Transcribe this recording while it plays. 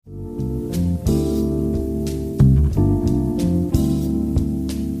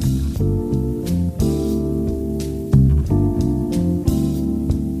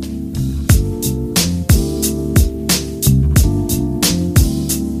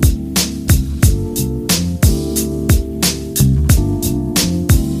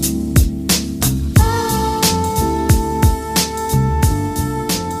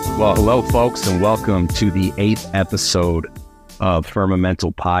Well, hello, folks, and welcome to the 8th episode of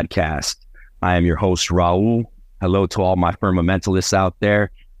Firmamental Podcast. I am your host, Raul. Hello to all my firmamentalists out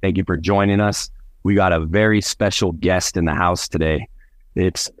there. Thank you for joining us. We got a very special guest in the house today.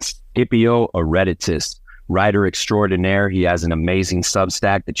 It's Scipio Eruditus, writer extraordinaire. He has an amazing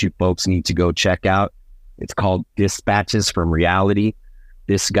Substack that you folks need to go check out. It's called Dispatches from Reality.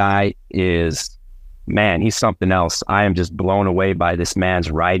 This guy is... man, he's something else. I am just blown away by this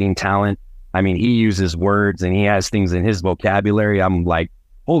man's writing talent. I mean, he uses words and he has things in his vocabulary. I'm like,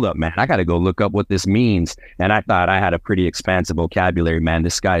 hold up, man, I got to go look up what this means. And I thought I had a pretty expansive vocabulary, man.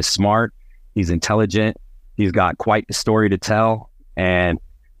 This guy is smart. He's intelligent. He's got quite the story to tell. And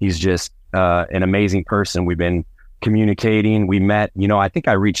he's just an amazing person. We've been communicating. We met, I think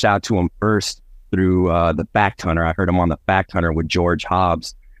I reached out to him first through the Fact Hunter. I heard him on the Fact Hunter with George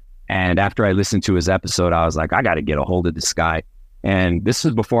Hobbs. And after I listened to his episode, I was like, I got to get a hold of this guy. And this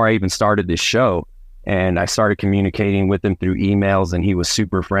was before I even started this show. And I started communicating with him through emails, and he was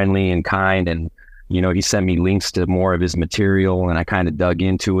super friendly and kind. And, he sent me links to more of his material, and I kind of dug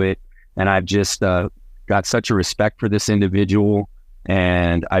into it. And I've just got such a respect for this individual.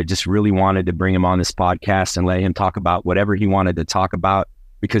 And I just really wanted to bring him on this podcast and let him talk about whatever he wanted to talk about,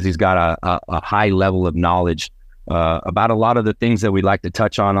 because he's got a high level of knowledge about a lot of the things that we'd like to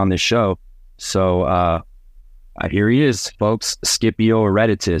touch on this show. So here he is, folks, Scipio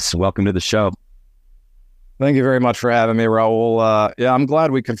Eruditus. Welcome to the show. Thank you very much for having me, Raul. Yeah, I'm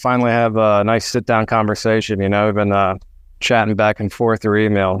glad we could finally have a nice sit-down conversation. We've been chatting back and forth through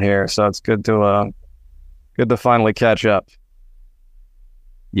email here, so it's good to finally catch up.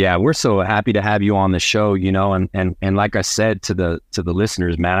 Yeah, we're so happy to have you on the show, and like I said to the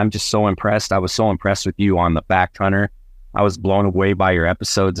listeners, man, I'm just so impressed. I was so impressed with you on the Fact Hunter. I was blown away by your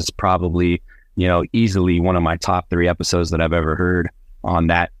episodes. It's probably, easily one of my top 3 episodes that I've ever heard on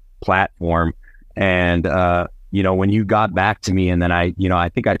that platform. And, when you got back to me, and then I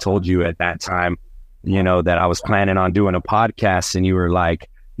think I told you at that time, that I was planning on doing a podcast, and you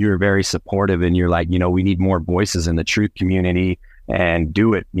were very supportive, and you're like, we need more voices in the truth community and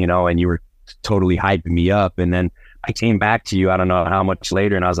do it, and you were totally hyping me up. And then I came back to you, I don't know how much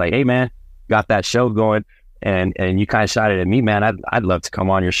later, and I was like, hey man, got that show going. And you kind of shot it at me, man. I'd love to come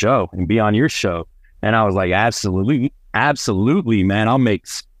on your show and be on your show. And I was like, absolutely, man. I'll make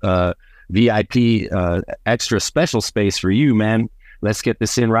VIP extra special space for you, man. Let's get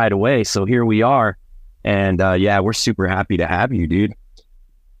this in right away. So here we are. And yeah, we're super happy to have you, dude.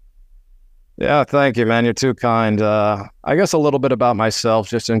 Yeah, thank you, man. You're too kind. I guess a little bit about myself,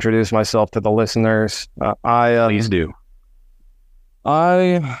 just to introduce myself to the listeners. Please do.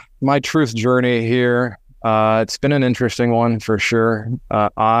 My truth journey here, it's been an interesting one for sure.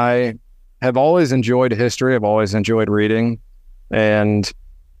 I have always enjoyed history. I've always enjoyed reading. And,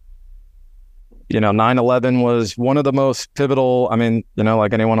 9/11 was one of the most pivotal. I mean,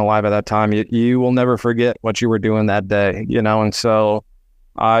 like anyone alive at that time, you will never forget what you were doing that day, and so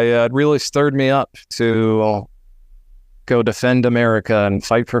it really stirred me up to go defend America and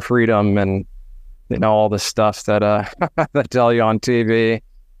fight for freedom and, all the stuff that that tell you on TV.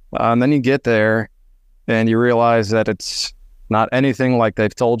 And then you get there and you realize that it's not anything like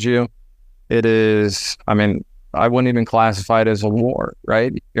they've told you. It is, I wouldn't even classify it as a war,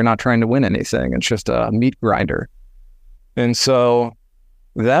 right? You're not trying to win anything. It's just a meat grinder. And so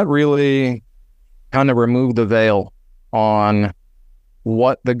that really kind of removed the veil on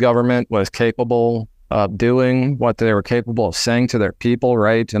what the government was capable of doing, what they were capable of saying to their people,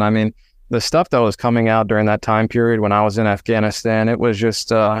 right? And the stuff that was coming out during that time period when I was in Afghanistan, it was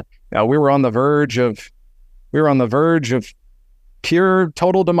just, we were on the verge of pure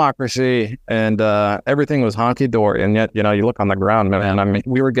total democracy, and everything was honky-dory. And yet, you look on the ground, man,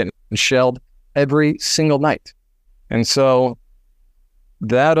 we were getting shelled every single night. And so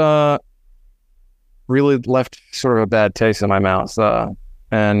that really left sort of a bad taste in my mouth,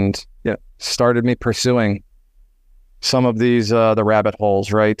 and started me pursuing some of these the rabbit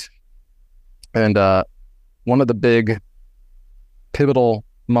holes, right? And one of the big pivotal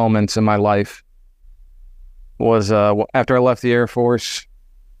moments in my life was after I left the Air Force.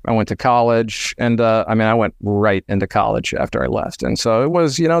 I went to college, and I went right into college after I left. And so it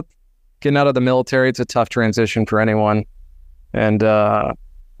was, getting out of the military, it's a tough transition for anyone. And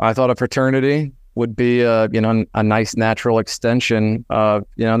I thought a fraternity would be, a nice natural extension of,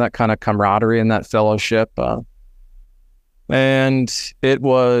 that kind of camaraderie and that fellowship. And it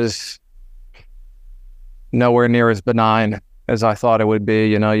was nowhere near as benign as I thought it would be.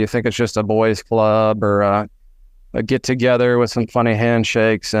 You think it's just a boys' club or a get-together with some funny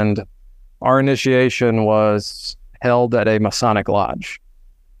handshakes. And our initiation was held at a Masonic lodge.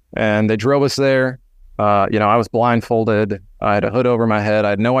 And they drove us there. I was blindfolded. I had a hood over my head. I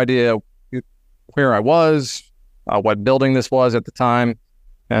had no idea where I was, what building this was at the time.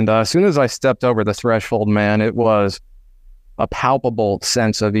 And as soon as I stepped over the threshold, man, it was a palpable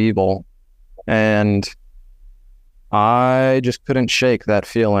sense of evil. And I just couldn't shake that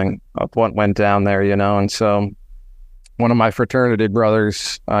feeling of what went down there, And so one of my fraternity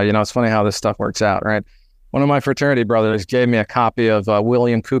brothers, it's funny how this stuff works out, right? One of my fraternity brothers gave me a copy of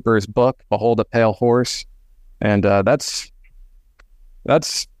William Cooper's book, Behold a Pale Horse. And that's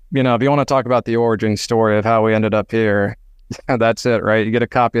if you want to talk about the origin story of how we ended up here, that's it, right? You get a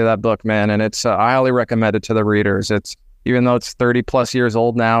copy of that book, man. And it's, I highly recommend it to the readers. It's, even though it's 30 plus years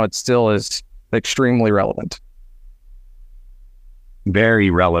old now, it still is extremely relevant. Very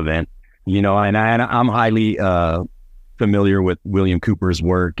relevant, and I'm highly familiar with William Cooper's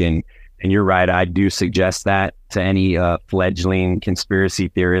work, and you're right. I do suggest that to any fledgling conspiracy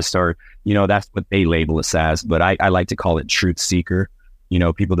theorist, or that's what they label us as, but I like to call it truth seeker.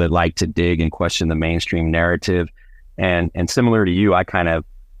 People that like to dig and question the mainstream narrative, and similar to you, I kind of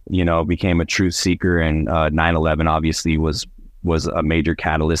became a truth seeker, and 9/11 obviously was a major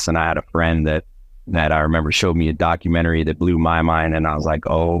catalyst, and I had a friend that I remember showed me a documentary that blew my mind, and I was like,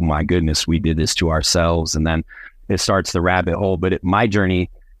 oh my goodness, we did this to ourselves. And then it starts the rabbit hole. But my journey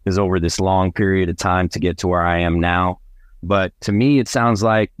is over this long period of time to get to where I am now. But to me, it sounds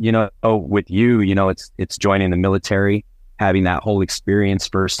like, with you, it's joining the military, having that whole experience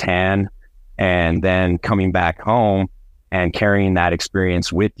firsthand, and then coming back home and carrying that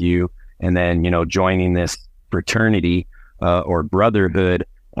experience with you, and then, joining this fraternity or brotherhood,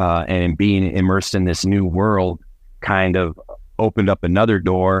 and being immersed in this new world kind of opened up another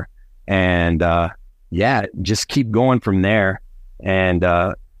door. And just keep going from there. And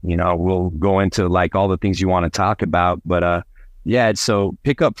we'll go into like all the things you want to talk about, but so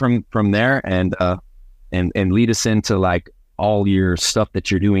pick up from there, and lead us into like all your stuff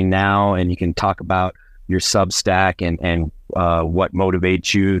that you're doing now, and you can talk about your Substack and what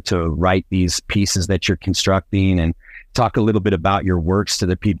motivates you to write these pieces that you're constructing, and talk a little bit about your works to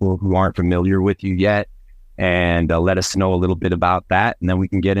the people who aren't familiar with you yet, and let us know a little bit about that, and then we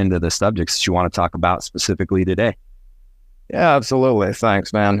can get into the subjects that you want to talk about specifically today. Yeah, absolutely.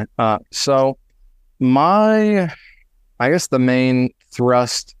 Thanks, man. So I guess the main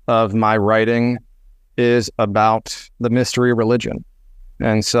thrust of my writing is about the mystery religion.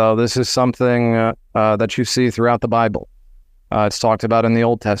 And so this is something that you see throughout the Bible. It's talked about in the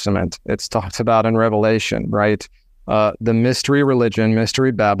Old Testament. It's talked about in Revelation, right? The mystery religion,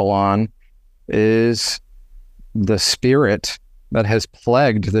 mystery Babylon, is the spirit that has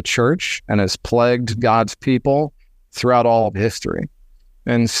plagued the church and has plagued God's people throughout all of history.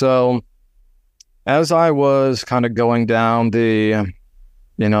 And so as I was kind of going down the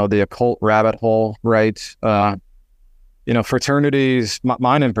occult rabbit hole, right? Fraternities,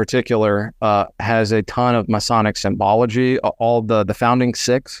 mine in particular, has a ton of Masonic symbology. All the founding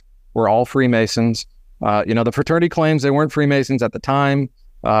six were all Freemasons. The fraternity claims they weren't Freemasons at the time.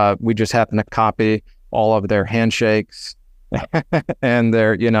 We just happened to copy all of their handshakes and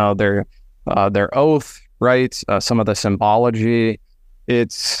their oath, right? Some of the symbology.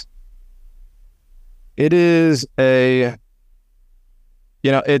 It's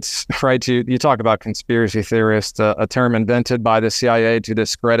right. You talk about conspiracy theorists, a term invented by the CIA to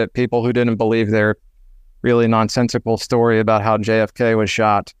discredit people who didn't believe their really nonsensical story about how JFK was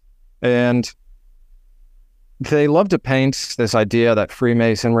shot. And they love to paint this idea that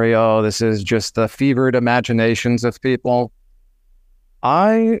Freemasonry, this is just the fevered imaginations of people.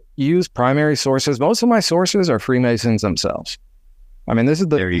 I use primary sources. Most of my sources are Freemasons themselves. I mean, this is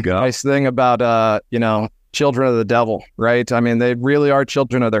the nice thing about, children of the devil, right? I mean, they really are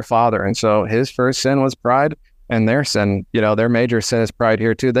children of their father. And so his first sin was pride, and their sin, their major sin is pride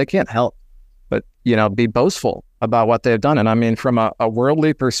here too. They can't help but, be boastful about what they've done. And I mean, from a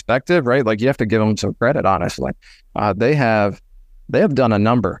worldly perspective, right? Like, you have to give them some credit, honestly. They have done a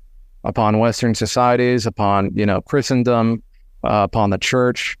number upon Western societies, upon, Christendom, upon the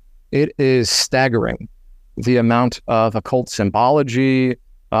church. It is staggering the amount of occult symbology,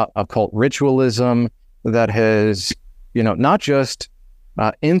 occult ritualism that has, not just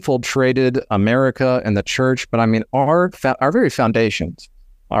infiltrated America and the church, but I mean, our very foundations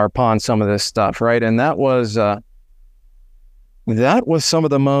are upon some of this stuff, right? And that was some of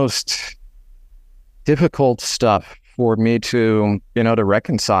the most difficult stuff for me to, to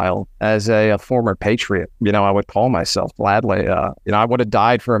reconcile as a former patriot. I would call myself gladly. I would have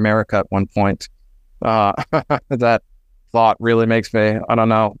died for America at one point. That thought really makes me, I don't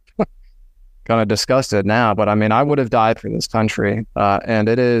know, kind of discussed it now, but I mean, I would have died for this country. And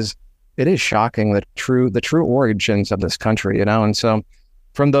it is shocking, the true origins of this country, you know? And so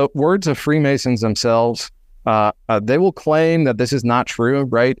from the words of Freemasons themselves, they will claim that this is not true,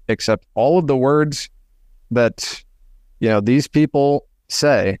 right? Except all of the words that, you know, these people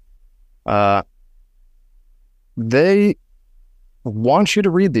say, they want you to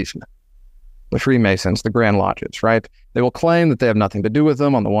read these men, the Freemasons, the Grand Lodges, right? They will claim that they have nothing to do with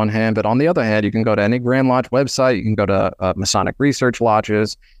them on the one hand, but on the other hand, you can go to any Grand Lodge website, you can go to Masonic research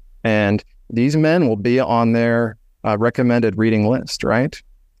lodges, and these men will be on their recommended reading list, right?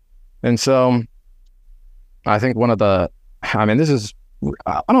 And so I think this is,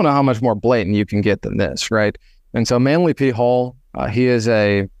 I don't know how much more blatant you can get than this, right? And so Manly P. Hall, he is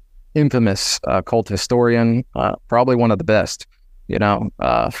a infamous cult historian, probably one of the best, you know,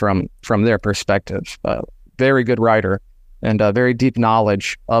 from their perspective. Very good writer and very deep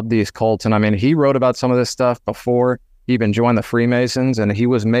knowledge of these cults. And I mean, he wrote about some of this stuff before he even joined the Freemasons, and he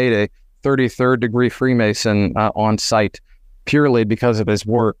was made a 33rd degree Freemason on site purely because of his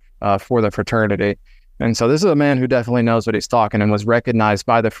work for the fraternity. And so this is a man who definitely knows what he's talking and was recognized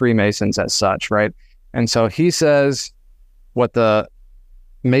by the Freemasons as such, right? And so he says what the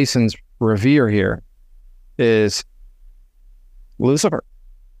Masons revere here is Lucifer,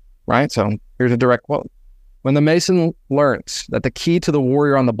 right? So here's a direct quote. When the Mason learns that the key to the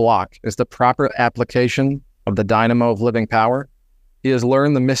warrior on the block is the proper application of the dynamo of living power, he has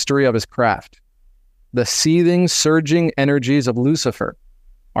learned the mystery of his craft. The seething, surging energies of Lucifer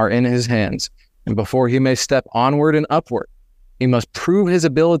are in his hands, and before he may step onward and upward, he must prove his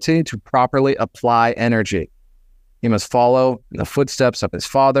ability to properly apply energy. He must follow in the footsteps of his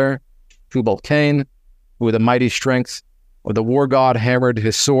father, Tubal-Cain, who with a mighty strength of the war god hammered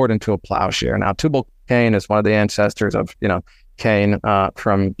his sword into a plowshare. Now, Tubal-Cain is one of the ancestors of, you know, Cain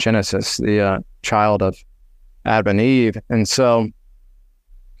from Genesis, the child of Adam and Eve. And so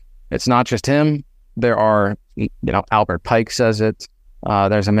it's not just him. There are, you know, Albert Pike says it.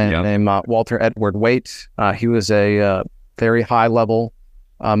 There's a man named Walter Edward Waite. He was a very high-level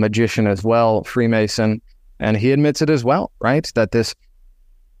magician as well, Freemason, and he admits it as well, right? That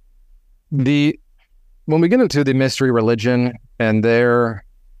when we get into the mystery religion and their,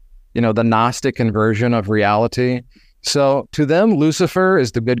 you know, the Gnostic inversion of reality, so to them, Lucifer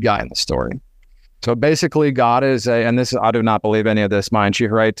is the good guy in the story. So basically, God is and this is, I do not believe any of this, mind you,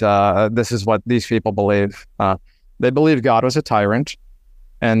 right? This is what these people believe. They believe God was a tyrant,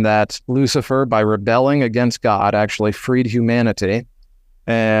 and that Lucifer, by rebelling against God, actually freed humanity,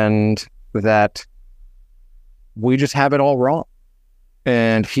 and that we just have it all wrong.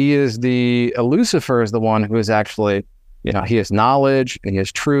 And Lucifer is the one who is actually, you know, he has knowledge and he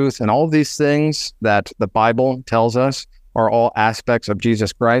has truth, and all of these things that the Bible tells us are all aspects of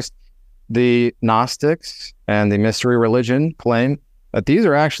Jesus Christ. The Gnostics and the mystery religion claim that these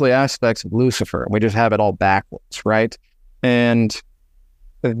are actually aspects of Lucifer. We just have it all backwards, right? And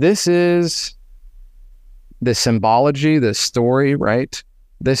this is the symbology, this story, right?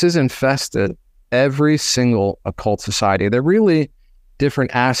 This is infested every single occult society. They're really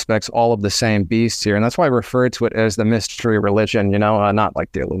different aspects, all of the same beast here. And that's why I refer to it as the mystery religion, you know, not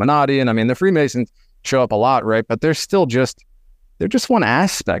like the Illuminati. And I mean, the Freemasons show up a lot, right? But they're just one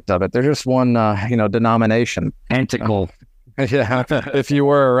aspect of it. They're just one, you know, denomination. Tentacle. Yeah, if you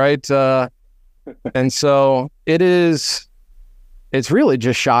were, right? And so it's really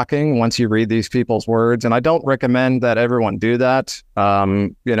just shocking once you read these people's words. And I don't recommend that everyone do that.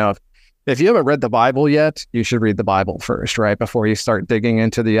 You know, if you haven't read the Bible yet, you should read the Bible first, right? Before you start digging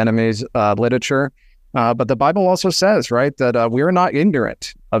into the enemy's literature. But the Bible also says, right, that we are not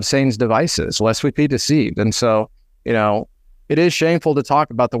ignorant of Satan's devices, lest we be deceived. And so, you know, it is shameful to talk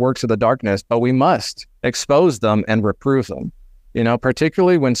about the works of the darkness, but we must expose them and reprove them, you know,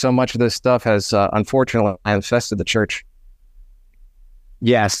 particularly when so much of this stuff has unfortunately infested the church.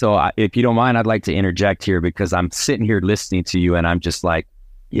 Yeah, so if you don't mind, I'd like to interject here because I'm sitting here listening to you and I'm just like,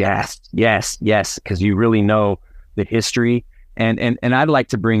 yes, because you really know the history. And I'd like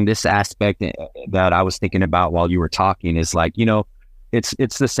to bring this aspect that I was thinking about while you were talking is like, you know, it's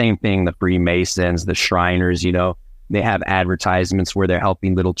the same thing, the Freemasons, the Shriners, you know, they have advertisements where they're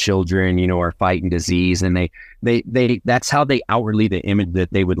helping little children, you know, or fighting disease. And they that's how they outwardly, the image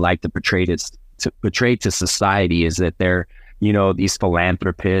that they would like to portray to society is that they're, you know, these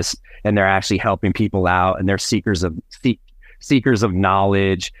philanthropists and they're actually helping people out and they're seekers of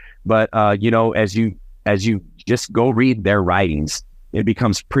knowledge. But, you know, as you just go read their writings, it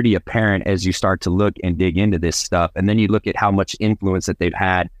becomes pretty apparent as you start to look and dig into this stuff. And then you look at how much influence that they've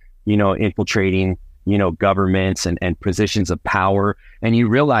had, you know, infiltrating governments and positions of power. And you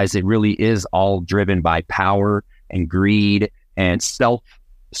realize it really is all driven by power and greed and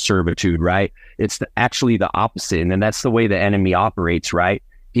self-servitude, right? It's actually the opposite. And then that's the way the enemy operates, right?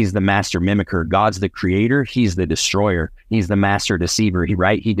 He's the master mimicker. God's the creator. He's the destroyer. He's the master deceiver,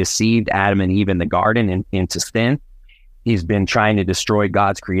 right? He deceived Adam and Eve in the garden into sin. He's been trying to destroy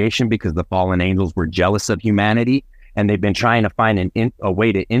God's creation because the fallen angels were jealous of humanity. And they've been trying to find a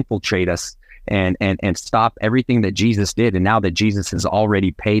way to infiltrate us and stop everything that Jesus did. And now that Jesus has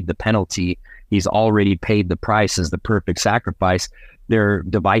already paid the penalty, he's already paid the price as the perfect sacrifice, they're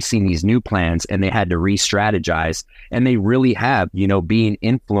devising these new plans, and they had to re-strategize. And they really have, being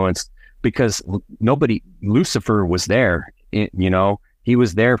influenced, because Lucifer was there, he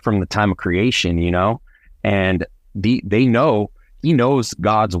was there from the time of creation, and they know, he knows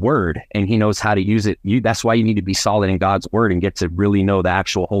God's word and he knows how to use it. That's why you need to be solid in God's word and get to really know the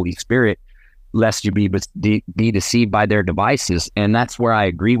actual Holy Spirit, lest you be deceived by their devices. And that's where I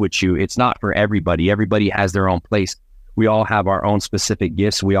agree with you. It's not for everybody. Everybody has their own place. We all have our own specific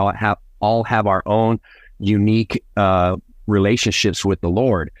gifts. We all have our own unique relationships with the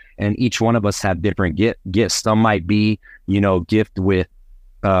Lord. And each one of us have different gifts. Some might be,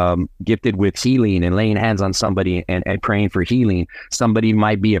 gifted with healing and laying hands on somebody and praying for healing. Somebody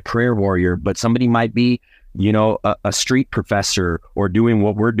might be a prayer warrior, but somebody might be, a street professor, or doing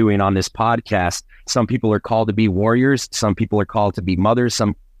what we're doing on this podcast. Some people are called to be warriors. Some people are called to be mothers.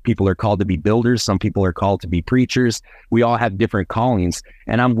 Some people are called to be builders. Some people are called to be preachers. We all have different callings,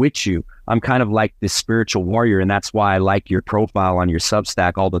 and I'm with you. I'm kind of like this spiritual warrior, and that's why I like your profile on your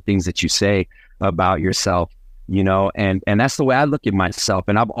Substack, all the things that you say about yourself, and that's the way I look at myself.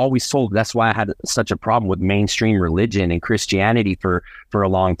 And I've always told, that's why I had such a problem with mainstream religion and Christianity for a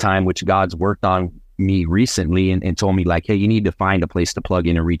long time, which God's worked on me recently and told me, like, hey, you need to find a place to plug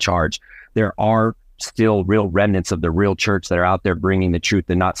in and recharge. There are still real remnants of the real church that are out there bringing the truth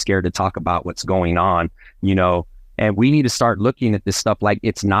and not scared to talk about what's going on, and we need to start looking at this stuff like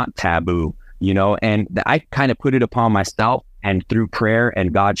it's not taboo, and I kind of put it upon myself, and through prayer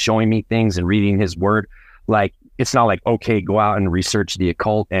and God showing me things and reading his word, like, it's not like, okay, go out and research the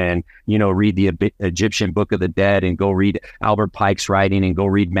occult and, read the Egyptian Book of the Dead and go read Albert Pike's writing and go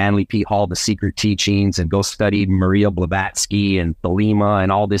read Manly P. Hall, The Secret Teachings, and go study Maria Blavatsky and Thelema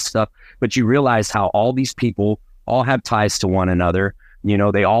and all this stuff. But you realize how all these people all have ties to one another.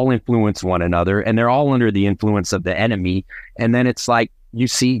 They all influence one another, and they're all under the influence of the enemy. And then it's like, you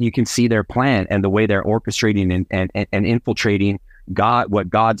can see their plan and the way they're orchestrating and infiltrating God, what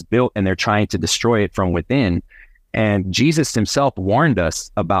God's built, and they're trying to destroy it from within. And Jesus himself warned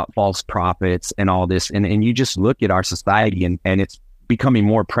us about false prophets and all this. And you just look at our society, and it's becoming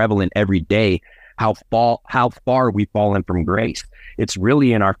more prevalent every day, how far we've fallen from grace. It's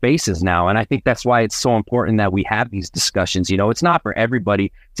really in our faces now. And I think that's why it's so important that we have these discussions. It's not for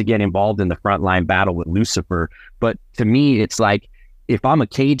everybody to get involved in the frontline battle with Lucifer. But to me, it's like, if I'm a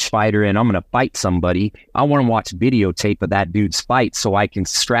cage fighter and I'm going to fight somebody, I want to watch videotape of that dude's fight so I can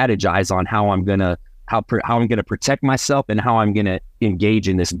strategize on how I'm going to protect myself and how I'm going to engage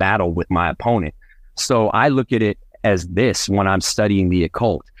in this battle with my opponent. So I look at it as this when I'm studying the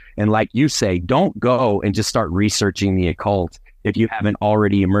occult. And like you say, don't go and just start researching the occult if you haven't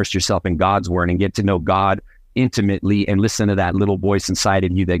already immersed yourself in God's word and get to know God intimately and listen to that little voice inside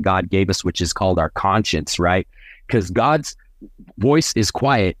of you that God gave us, which is called our conscience, right? Because God's voice is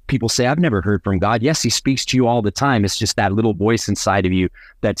quiet. People say, I've never heard from God. Yes, he speaks to you all the time. It's just that little voice inside of you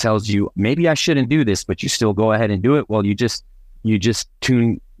that tells you, maybe I shouldn't do this, but you still go ahead and do it. Well, you just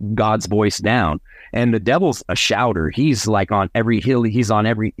tune God's voice down. And the devil's a shouter. He's like on every hill. He's on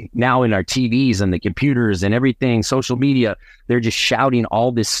now in our TVs and the computers and everything, social media, they're just shouting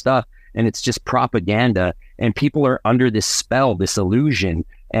all this stuff, and it's just propaganda. And people are under this spell, this illusion.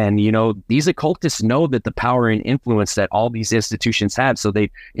 And, these occultists know that the power and influence that all these institutions have. So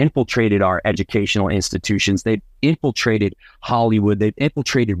they've infiltrated our educational institutions. They've infiltrated Hollywood. They've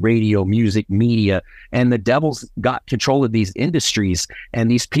infiltrated radio, music, media. And the devil's got control of these industries.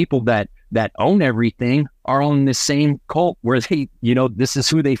 And these people that own everything are on the same cult where they, this is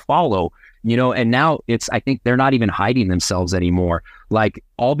who they follow. And now I think they're not even hiding themselves anymore. Like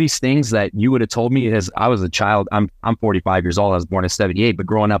all these things that you would have told me as I was a child, I'm 45 years old. I was born in 78, but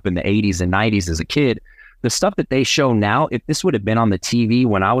growing up in the 80s and 90s as a kid, the stuff that they show now, if this would have been on the TV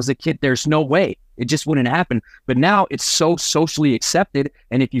when I was a kid, there's no way. It just wouldn't happen. But now it's so socially accepted.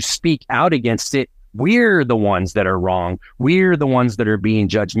 And if you speak out against it, we're the ones that are wrong. We're the ones that are being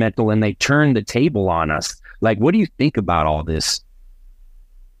judgmental, and they turn the table on us. Like, what do you think about all this?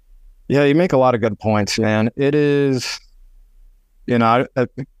 Yeah, you make a lot of good points, man. It is,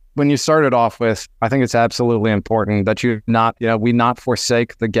 when you started off with, I think it's absolutely important that we not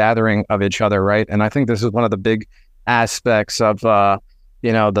forsake the gathering of each other, right? And I think this is one of the big aspects of, the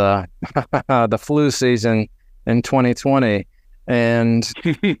the flu season in 2020 and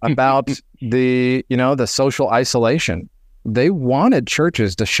about the social isolation. They wanted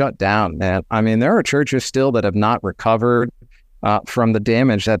churches to shut down, man. I mean, there are churches still that have not recovered from the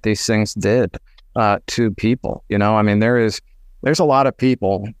damage that these things did to people. I mean, there's a lot of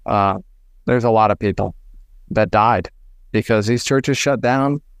people. There's a lot of people that died because these churches shut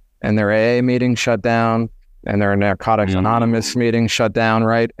down, and their AA meetings shut down, and their Narcotics Anonymous meetings shut down,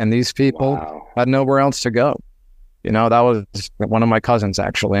 right? And these people had nowhere else to go. That was one of my cousins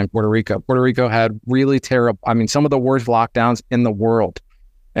actually in Puerto Rico. Puerto Rico had really terrible, some of the worst lockdowns in the world.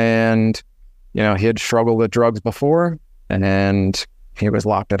 And, he had struggled with drugs before, and he was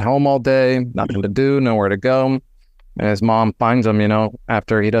locked at home all day, nothing to do, nowhere to go. And his mom finds him,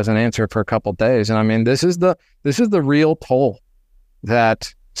 after he doesn't answer for a couple of days. And this is the real toll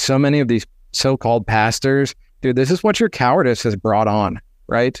that so many of these so-called pastors, dude, this is what your cowardice has brought on,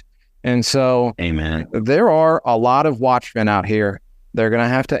 right? And so Amen. There are a lot of watchmen out here. They're going to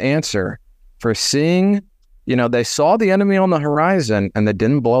have to answer for seeing, they saw the enemy on the horizon and they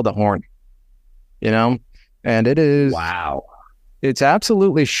didn't blow the horn, and it is, wow. It's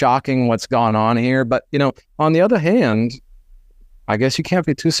absolutely shocking what's gone on here. But, on the other hand, I guess you can't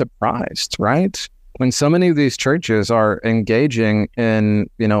be too surprised, right? When so many of these churches are engaging in,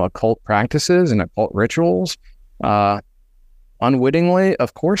 occult practices and occult rituals, unwittingly,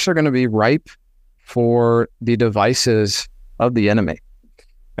 of course, they're going to be ripe for the devices of the enemy.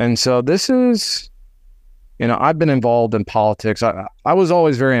 And so this is, I've been involved in politics. I was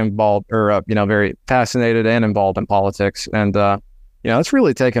always very involved very fascinated and involved in politics. And, it's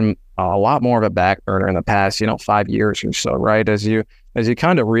really taken a lot more of a back burner in the past, 5 years or so, right? As you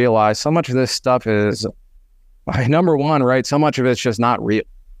kind of realize so much of this stuff is, number one, right? So much of it's just not real.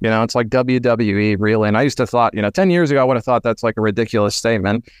 It's like WWE, really. And I used to thought, 10 years ago, I would have thought that's like a ridiculous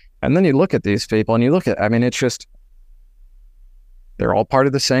statement. And then you look at these people and you look at, it's just, they're all part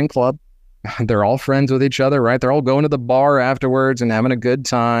of the same club. They're all friends with each other, right? They're all going to the bar afterwards and having a good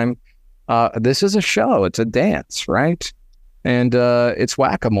time. This is a show. It's a dance, right? And it's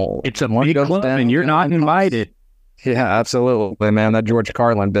whack-a-mole. It's a big club and you're not invited. Yeah, absolutely, man. That George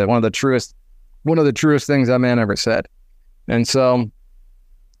Carlin bit, one of the truest things that man ever said. And so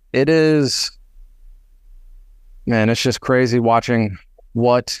it is, man, it's just crazy watching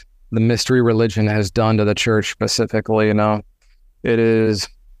what the mystery religion has done to the church specifically. It is,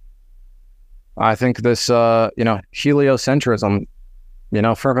 I think this, heliocentrism,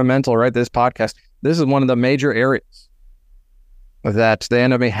 firmamental, right? This podcast, this is one of the major areas that the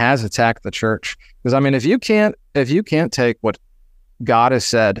enemy has attacked the church. Because if you can't take what God has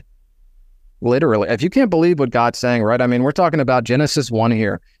said, literally, if you can't believe what God's saying, right? We're talking about Genesis 1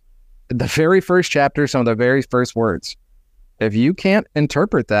 here. The very first chapter, some of the very first words. If you can't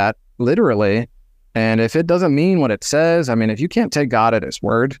interpret that literally, and if it doesn't mean what it says, if you can't take God at his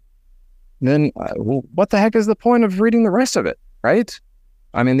word, then what the heck is the point of reading the rest of it, right?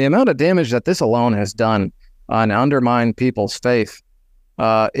 The amount of damage that this alone has done and undermine people's faith.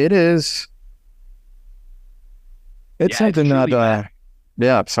 It's something that,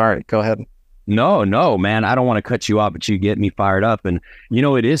 sorry, go ahead. No, man, I don't want to cut you off, but you get me fired up. And,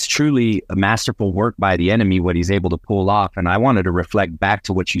 it is truly a masterful work by the enemy, what he's able to pull off. And I wanted to reflect back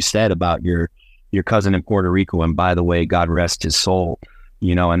to what you said about your cousin in Puerto Rico. And by the way, God rest his soul,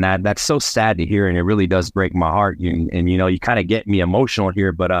 and that's so sad to hear. And it really does break my heart. And you kind of get me emotional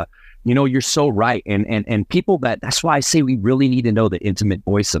here, but, you're so right. And people that's why I say we really need to know the intimate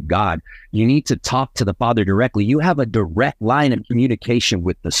voice of God. You need to talk to the Father directly. You have a direct line of communication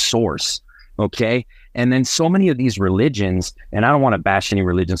with the source. Okay. And then so many of these religions, and I don't want to bash any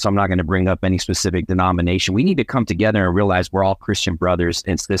religion, so I'm not going to bring up any specific denomination. We need to come together and realize we're all Christian brothers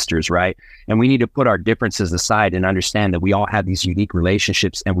and sisters, right? And we need to put our differences aside and understand that we all have these unique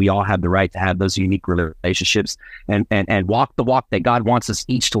relationships, and we all have the right to have those unique relationships and walk the walk that God wants us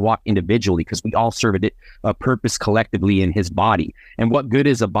each to walk individually, because we all serve a purpose collectively in his body. And what good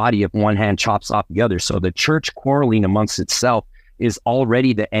is a body if one hand chops off the other? So the church quarreling amongst itself is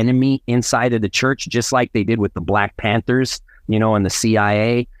already the enemy inside of the church, just like they did with the Black Panthers, and the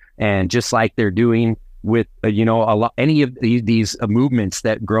CIA, and just like they're doing with, any of these movements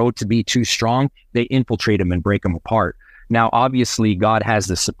that grow to be too strong, they infiltrate them and break them apart. Now, obviously, God has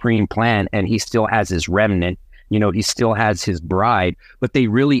the supreme plan, and he still has his remnant, he still has his bride, but they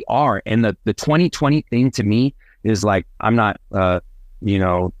really are. And the 2020 thing to me is like, I'm not,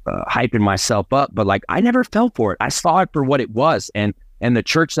 hyping myself up, but like I never fell for it. I saw it for what it was, and And the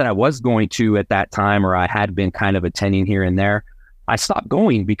church that I was going to at that time, or I had been kind of attending here and there, I stopped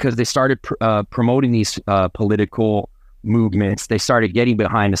going because they started promoting these political movements. They started getting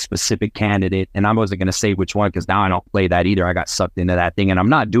behind a specific candidate, and I wasn't going to say which one because now I don't play that either. I got sucked into that thing, and I'm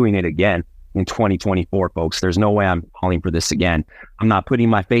not doing it again in 2024, folks. There's no way I'm calling for this again. I'm not putting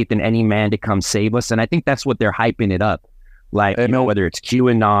my faith in any man to come save us, and I think that's what they're hyping it up. Like, you know, whether it's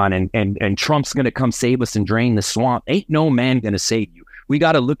QAnon and Trump's going to come save us and drain the swamp. Ain't no man going to save you. We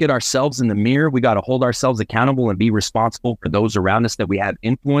got to look at ourselves in the mirror. We got to hold ourselves accountable and be responsible for those around us that we have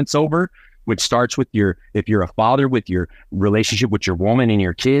influence over, which starts with if you're a father, with your relationship with your woman and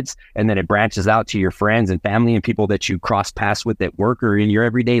your kids, and then it branches out to your friends and family and people that you cross paths with at work or in your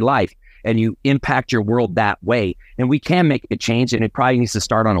everyday life. And you impact your world that way. And we can make a change, and it probably needs to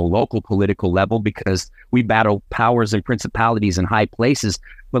start on a local political level because we battle powers and principalities in high places.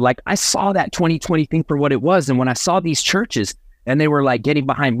 But like, I saw that 2020 thing for what it was. And when I saw these churches and they were like getting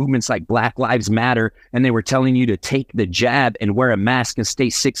behind movements like Black Lives Matter, and they were telling you to take the jab and wear a mask and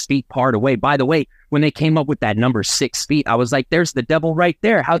stay 6 feet apart away. By the way, when they came up with that number 6 feet, I was like, there's the devil right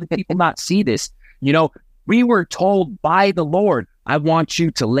there. How did people not see this? You know, we were told by the Lord, I want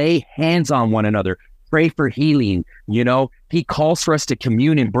you to lay hands on one another, pray for healing. You know, he calls for us to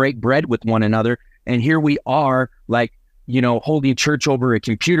commune and break bread with one another. And here we are, like, you know, holding church over a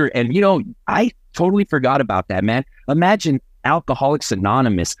computer. And, you know, I totally forgot about that, man. Imagine Alcoholics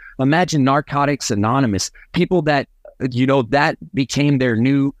Anonymous. Imagine Narcotics Anonymous. People that, you know, that became their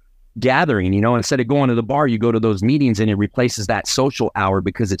new gathering. You know, instead of going to the bar, you go to those meetings, and it replaces that social hour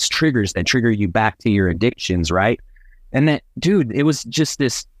because it's triggers that trigger you back to your addictions, right? And that, dude, it was just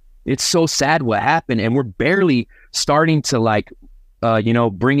this, it's so sad what happened. And we're barely starting to like, you know,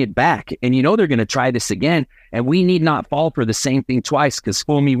 bring it back. And, you know, they're going to try this again. And we need not fall for the same thing twice, because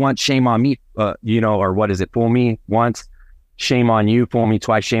fool me once, shame on me, you know, or what is it? Fool me once, shame on you, fool me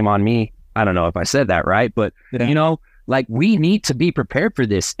twice, shame on me. I don't know if I said that right, but, you know, like, we need to be prepared for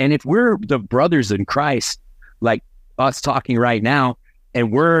this. And if we're the brothers in Christ, like us talking right now,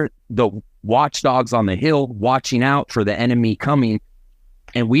 and we're the watchdogs on the hill watching out for the enemy coming,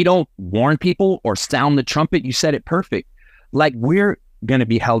 and we don't warn people or sound the trumpet, you said it perfect. Like, we're going to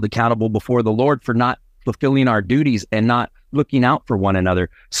be held accountable before the Lord for not fulfilling our duties and not looking out for one another.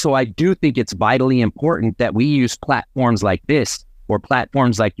 So I do think it's vitally important that we use platforms like this, or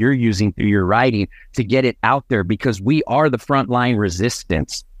platforms like you're using through your writing, to get it out there, because we are the frontline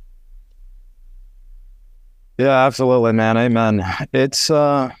resistance. Yeah, absolutely, man. Amen. It's,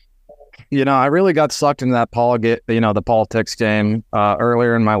 you know, I really got sucked into that the politics game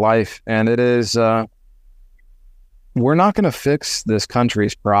earlier in my life. And it is, we're not going to fix this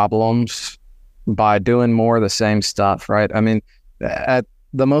country's problems by doing more of the same stuff, right? I mean, at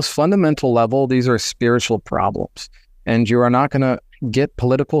the most fundamental level, these are spiritual problems. And you are not going to get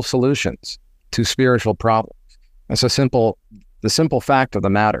political solutions to spiritual problems. That's the simple fact of the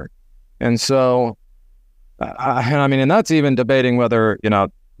matter. And so, I mean, and that's even debating whether, you know,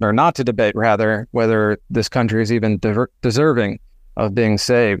 or not to debate, rather, whether this country is even deserving of being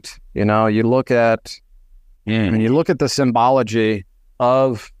saved. You know, you look at, and you look at the symbology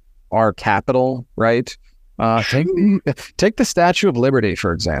of our capital, right? Take the Statue of Liberty,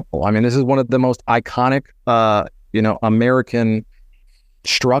 for example. I mean, this is one of the most iconic, you know, American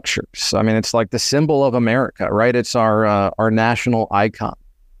structures. I mean, it's like the symbol of America, right? It's our national icon.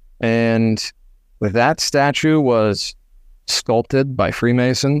 And that statue was sculpted by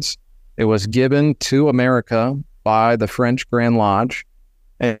Freemasons. It was given to America by the French Grand Lodge,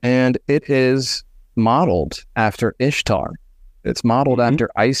 and it is modeled after Ishtar. It's modeled after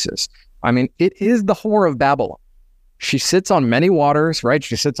Isis. I mean, it is the whore of Babylon. She sits on many waters, right?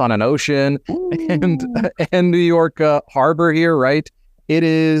 She sits on an ocean and New York harbor here, right? It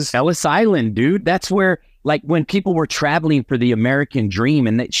is Ellis Island, dude. That's where, like, when people were traveling for the American dream,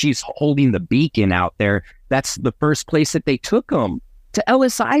 and that she's holding the beacon out there, that's the first place that they took them, to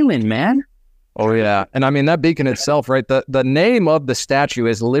Ellis Island, man. Oh, yeah. And I mean, that beacon itself, right? The name of the statue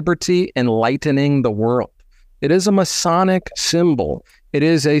is Liberty Enlightening the World. It is a Masonic symbol. It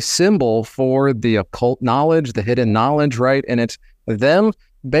is a symbol for the occult knowledge, the hidden knowledge, right? And it's them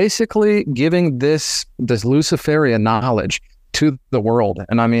basically giving this Luciferian knowledge to the world.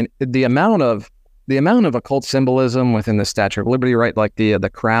 And I mean, the amount of occult symbolism within the Statue of Liberty, right? Like the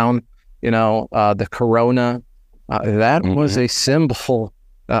crown, you know, the corona, that was a symbol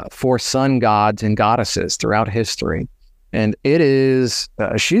for sun gods and goddesses throughout history. And it is,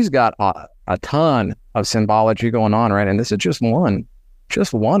 she's got a ton of symbology going on, right? And this is just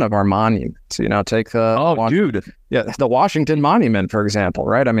one of our monuments. You know, take the the Washington Monument, for example,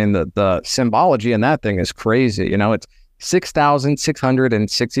 right? I mean, the symbology in that thing is crazy. You know, it's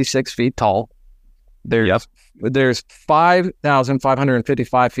 6,666 feet tall. There's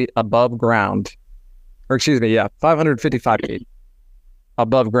 5,555 feet above ground. 555 feet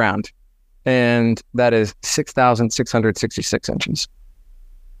above ground. And that is 6,666 inches.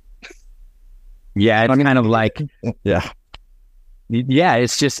 Yeah, it's kind of like... Yeah. Yeah,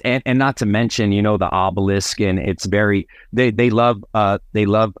 it's just, and not to mention, the obelisk, and it's very, they love a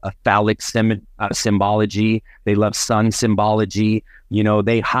phallic symbology. They love sun symbology.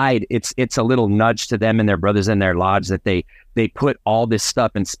 They hide, it's a little nudge to them and their brothers in their lodge that they put all this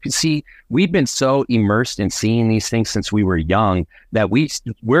stuff. And see, we've been so immersed in seeing these things since we were young that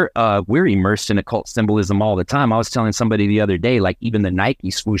we're immersed in occult symbolism all the time. I was telling somebody the other day, like even the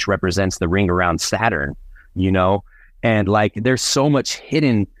Nike swoosh represents the ring around Saturn, and like there's so much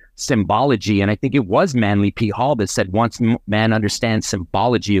hidden symbology. And I think it was Manly P. Hall that said, once man understands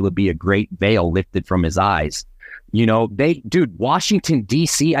symbology, it will be a great veil lifted from his eyes. Washington,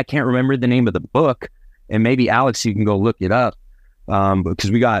 D.C., I can't remember the name of the book. And maybe Alex, you can go look it up,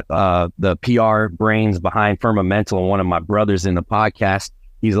 because we got the PR brains behind Firmamental, and one of my brothers in the podcast,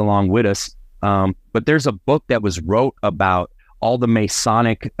 he's along with us. But there's a book that was wrote about all the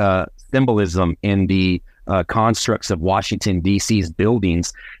Masonic symbolism in the constructs of Washington, D.C.'s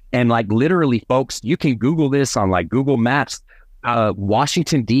buildings. And like literally, folks, you can Google this on like Google Maps.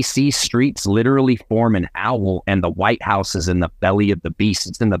 Washington, D.C. streets literally form an owl, and the White House is in the belly of the beast.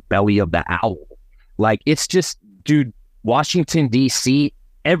 It's in the belly of the owl. Like, it's just, dude, Washington, D.C.,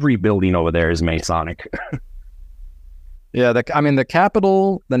 every building over there is Masonic. Yeah, the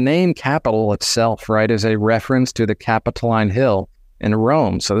Capitol, the name Capitol itself, right, is a reference to the Capitoline Hill in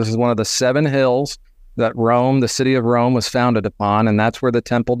Rome. So this is one of the 7 hills that the city of Rome, was founded upon, and that's where the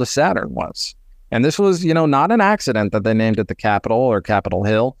Temple to Saturn was. And this was, not an accident that they named it the Capitol or Capitol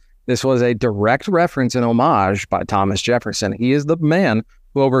Hill. This was a direct reference and homage by Thomas Jefferson. He is the man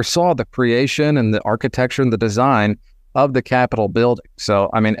who oversaw the creation and the architecture and the design of the Capitol building. So,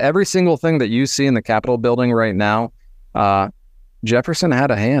 every single thing that you see in the Capitol building right now, Jefferson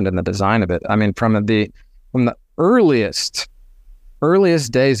had a hand in the design of it. From the earliest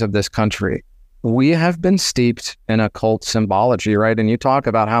days of this country, we have been steeped in occult symbology, right? And you talk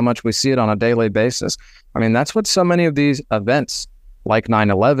about how much we see it on a daily basis. That's what so many of these events, like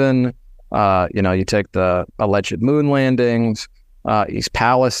 9/11, you take the alleged moon landings, East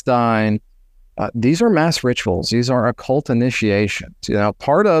Palestine, these are mass rituals. These are occult initiations.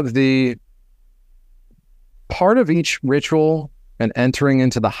 Part of each ritual and entering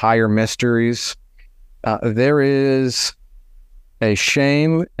into the higher mysteries, there is a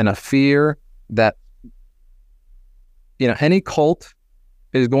shame and a fear that any cult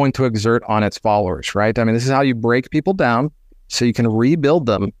is going to exert on its followers, right? This is how you break people down so you can rebuild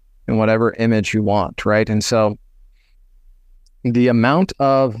them in whatever image you want, right? And so the amount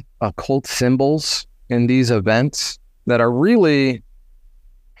of occult symbols in these events that are really,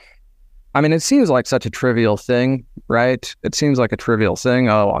 it seems like such a trivial thing, right? It seems like a trivial thing.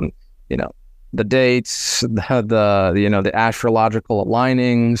 On the dates, the astrological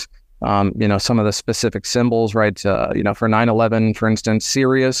alignings, some of the specific symbols, right? For 9/11, for instance,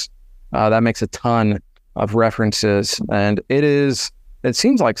 Sirius, that makes a ton of references, and it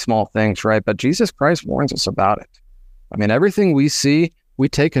seems like small things, right? But Jesus Christ warns us about it. Everything we see, we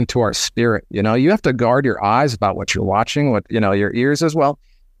take into our spirit. You have to guard your eyes about what you're watching, your ears as well.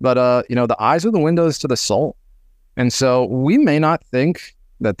 But, the eyes are the windows to the soul. And so we may not think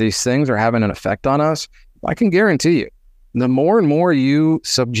that these things are having an effect on us. I can guarantee you, the more and more you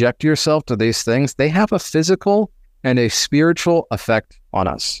subject yourself to these things, they have a physical and a spiritual effect on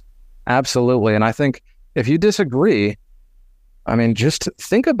us. Absolutely. And I think if you disagree, just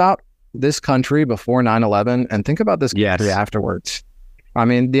think about this country before 9/11 and think about this country afterwards.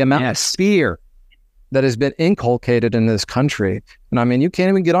 The amount of fear that has been inculcated in this country. And you can't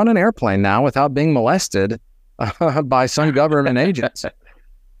even get on an airplane now without being molested by some government agents.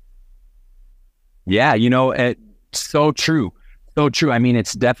 Yeah, so true. So true.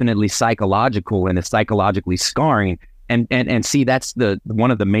 It's definitely psychological, and it's psychologically scarring. And see, that's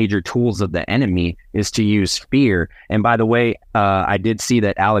one of the major tools of the enemy is to use fear. And by the way, I did see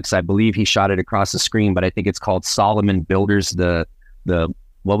that Alex, I believe he shot it across the screen, but I think it's called Solomon Builders. The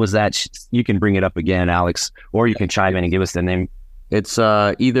what was that? You can bring it up again, Alex, or you can chime in and give us the name. It's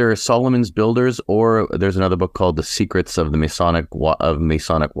either Solomon's Builders, or there's another book called The Secrets of the Masonic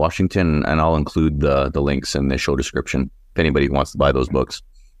Washington, and I'll include the links in the show description if anybody wants to buy those books.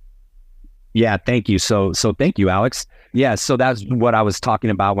 Yeah, thank you. So thank you, Alex. Yeah, so that's what I was talking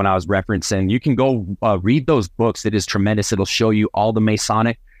about when I was referencing. You can go read those books. It is tremendous. It'll show you all the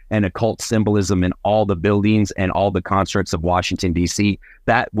Masonic and occult symbolism in all the buildings and all the constructs of Washington, D.C.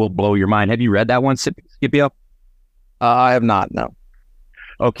 That will blow your mind. Have you read that one, Scipio? I have not, no.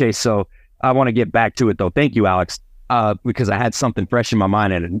 Okay, so I want to get back to it, though. Thank you, Alex, because I had something fresh in my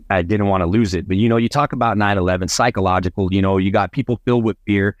mind and I didn't want to lose it. But, you talk about 9/11, psychological, you got people filled with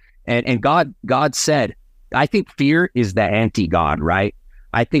fear. And God said, I think fear is the anti-God, right?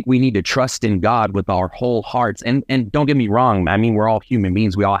 I think we need to trust in God with our whole hearts. And don't get me wrong. I mean, we're all human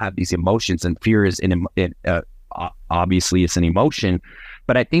beings. We all have these emotions, and fear is obviously it's an emotion.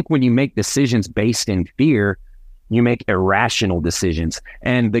 But I think when you make decisions based in fear, you make irrational decisions.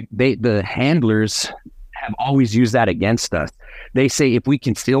 And the handlers have always used that against us. They say if we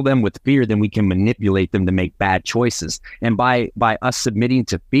can steal them with fear, then we can manipulate them to make bad choices. And by us submitting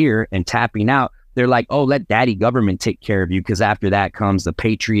to fear and tapping out, they're like, oh, let daddy government take care of you, because after that comes the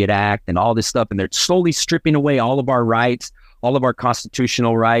Patriot Act and all this stuff. And they're slowly stripping away all of our rights, all of our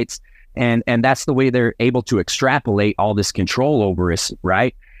constitutional rights. And that's the way they're able to extrapolate all this control over us,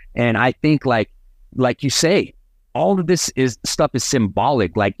 right? And I think like you say, all of this stuff is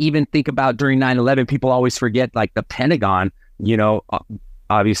symbolic. Like, even think about during 9/11, people always forget, like, the Pentagon,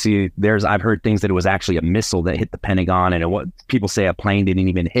 obviously I've heard things that it was actually a missile that hit the Pentagon, and people say a plane didn't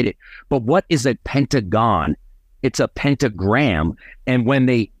even hit it. But what is a pentagon? It's a pentagram. And when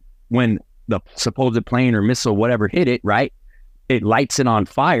the supposed plane or missile, whatever, hit it, right, it lights it on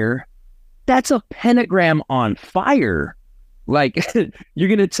fire. That's a pentagram on fire. Like, you're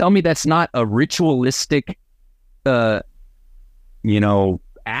going to tell me that's not a ritualistic,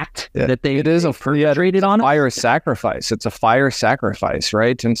 act that they perpetrated on fire sacrifice. It's a fire sacrifice,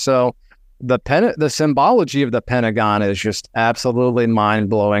 right? And so the symbology of the Pentagon is just absolutely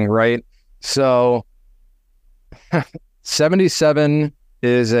mind-blowing, right? So 77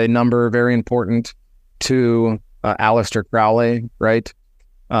 is a number very important to Aleister Crowley, right?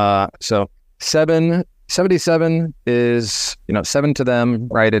 So 77 is, 7 to them,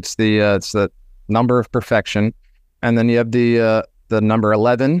 right? It's the number of perfection. And then you have the number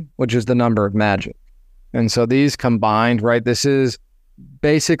 11, which is the number of magic. And so these combined, right, this is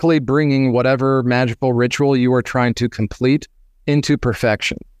basically bringing whatever magical ritual you are trying to complete into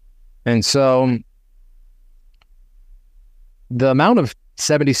perfection. And so the amount of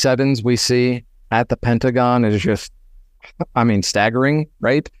 77s we see at the Pentagon is just, staggering,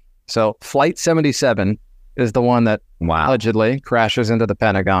 right? So Flight 77 is the one that allegedly crashes into the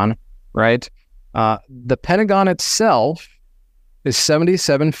Pentagon, right? The Pentagon itself is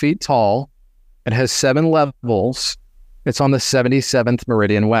 77 feet tall. It has 7 levels. It's on the 77th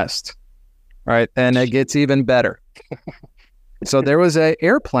meridian west, right? And it gets even better. So there was an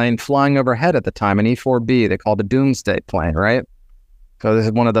airplane flying overhead at the time, an E-4B. They called it a doomsday plane, right? So this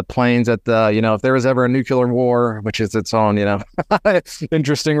is one of the planes that, if there was ever a nuclear war, which is its own,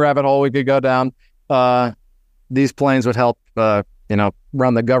 interesting rabbit hole we could go down, these planes would help, run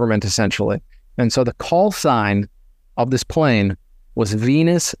the government essentially. And so the call sign of this plane was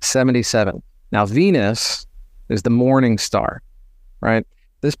Venus 77. Now, Venus is the morning star, right?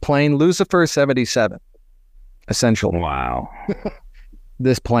 This plane, Lucifer 77, essentially. Wow.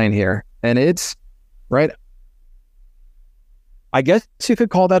 This plane here. And it's, right, I guess you could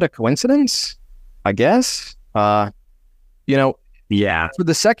call that a coincidence, I guess. Yeah. For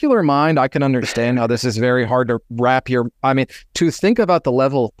the secular mind, I can understand how this is very hard to wrap to think about the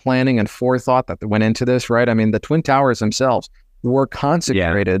level of planning and forethought that went into this, right? The Twin Towers themselves were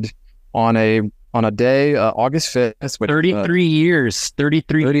consecrated on a day, August 5th. 33 years.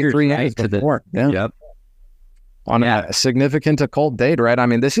 33 years right, before. Yep. On a significant occult date, right?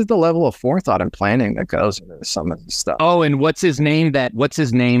 This is the level of forethought and planning that goes into some of this stuff. Oh, and what's his name?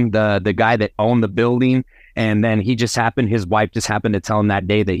 The guy that owned the building, and then his wife just happened to tell him that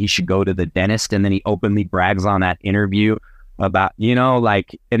day that he should go to the dentist, and then he openly brags on that interview about, and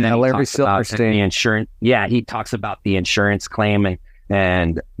then Larry Silverstein, the insurance. Yeah, he talks about the insurance claim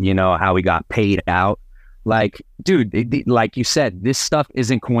and how he got paid out. Like, dude, like you said, this stuff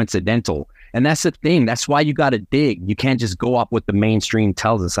isn't coincidental. And that's the thing. That's why you got to dig. You can't just go up what the mainstream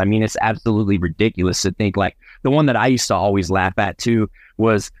tells us. It's absolutely ridiculous to think, like, the one that I used to always laugh at too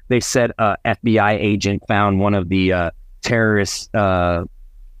was they said a FBI agent found one of the terrorist cards,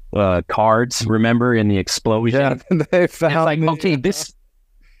 remember, in the explosion? Yeah, they found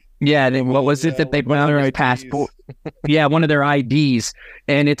what was it that they found? Their passport. Yeah, one of their IDs.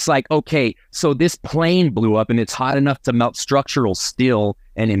 And it's like, okay, so this plane blew up and it's hot enough to melt structural steel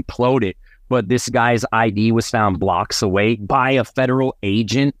and implode it. But this guy's ID was found blocks away by a federal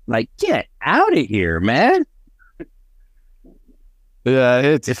agent. Like, get out of here, man.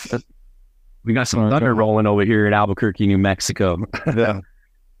 Yeah, we got some thunder rolling over here in Albuquerque, New Mexico. Yeah.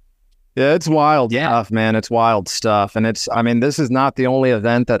 Yeah, it's wild Yeah. stuff, man. It's wild stuff. And this is not the only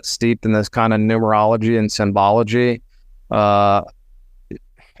event that's steeped in this kind of numerology and symbology. Uh,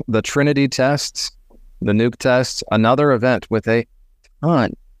 the Trinity tests, the Nuke tests, another event with a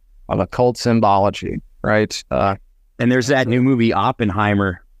ton of occult symbology, right? And there's that new movie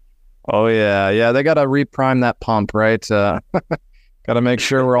Oppenheimer. Oh, yeah. They got to reprime that pump, right? Got to make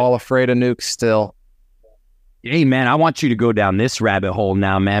sure we're all afraid of nukes still. Hey, man, I want you to go down this rabbit hole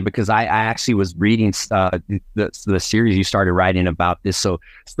now, man, because I actually was reading the series you started writing about this. So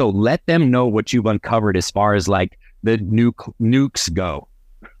let them know what you've uncovered as far as like the nukes go.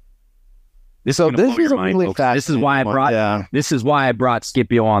 This is really fast. This is why I brought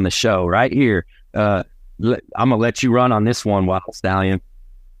Scipio on the show right here. I'm gonna let you run on this one, Wild Stallion.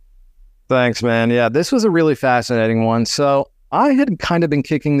 Thanks, man. Yeah, this was a really fascinating one. So I had kind of been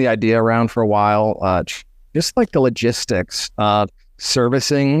kicking the idea around for a while, just like the logistics of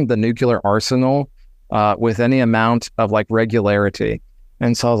servicing the nuclear arsenal with any amount of like regularity.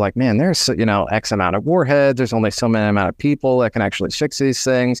 And so I was like, man, there's, X amount of warheads. There's only so many amount of people that can actually fix these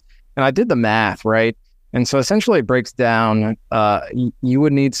things. And I did the math, right? And so essentially it breaks down, you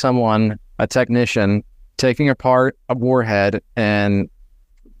would need someone, a technician, taking apart a warhead and,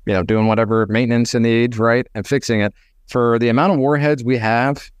 doing whatever maintenance it needs, right? And fixing it. For the amount of warheads we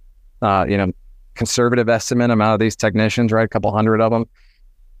have, conservative estimate amount of these technicians, right? A couple hundred of them.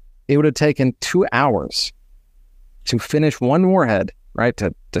 It would have taken 2 hours to finish one warhead, right?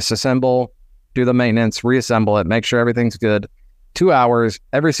 To disassemble, do the maintenance, reassemble it, make sure everything's good. 2 hours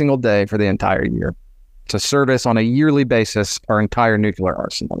every single day for the entire year to service on a yearly basis our entire nuclear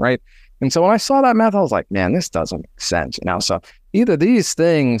arsenal, right? And so when I saw that math, I was like, man, this doesn't make sense, So either these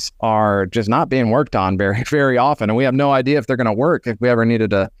things are just not being worked on very, very often, and we have no idea if they're going to work if we ever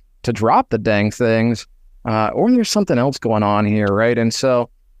needed to drop the dang things, or there's something else going on here, right? And so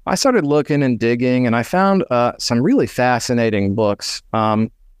I started looking and digging, and I found some really fascinating books.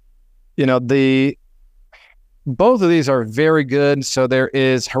 Both of these are very good. So there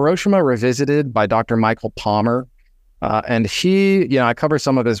is Hiroshima Revisited by Dr. Michael Palmer. And he, I cover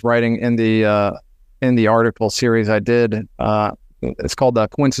some of his writing in the article series I did. It's called the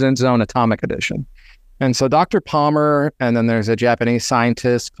Coincidence Zone Atomic Edition. And so Dr. Palmer, and then there's a Japanese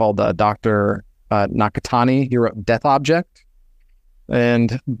scientist called Dr. Nakatani. He wrote Death Object.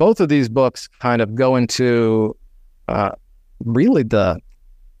 And both of these books kind of go into really the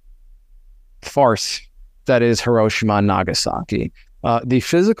farce that is Hiroshima and Nagasaki. The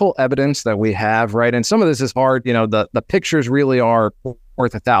physical evidence that we have, right? And some of this is hard, the pictures really are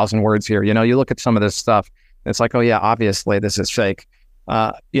worth 1,000 words here. You look at some of this stuff, it's like, oh yeah, obviously this is fake.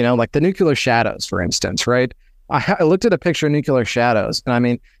 Like the nuclear shadows, for instance, right? I looked at a picture of nuclear shadows,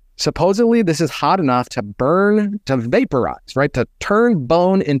 and supposedly this is hot enough to burn, to vaporize, right? To turn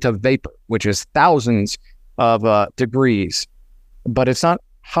bone into vapor, which is thousands of degrees, but it's not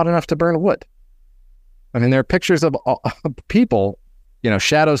hot enough to burn wood. There are pictures of people,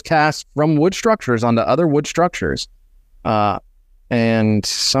 shadows cast from wood structures onto other wood structures, and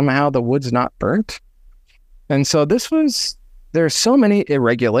somehow the wood's not burnt. And so there's so many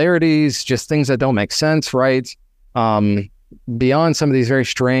irregularities, just things that don't make sense, right? Beyond some of these very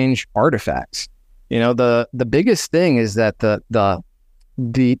strange artifacts. The biggest thing is that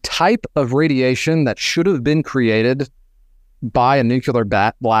the type of radiation that should have been created by a nuclear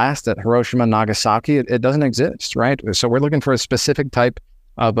blast at Hiroshima and Nagasaki, it doesn't exist, right? So we're looking for a specific type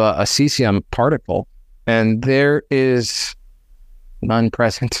of a cesium particle, and there is none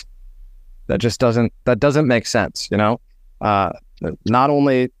present. That doesn't make sense, Not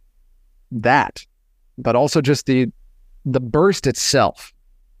only that, but also just the burst itself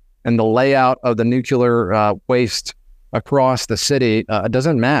and the layout of the nuclear waste across the city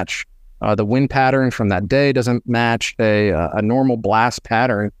doesn't match. The wind pattern from that day doesn't match a normal blast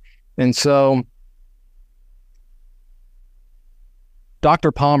pattern. And so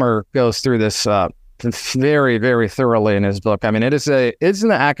Dr. Palmer goes through this very, very thoroughly in his book. It's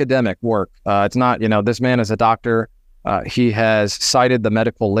an academic work. It's not, this man is a doctor. He has cited the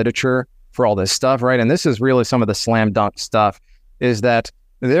medical literature for all this stuff, right? And this is really some of the slam dunk stuff, is that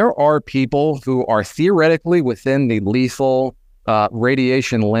there are people who are theoretically within the lethal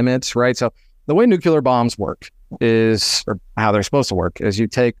radiation limits, right? So the way nuclear bombs work is, or how they're supposed to work, is you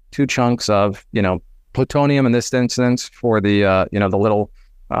take two chunks of, plutonium in this instance for the, the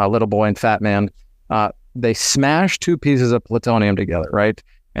little boy and fat man. They smash two pieces of plutonium together, right?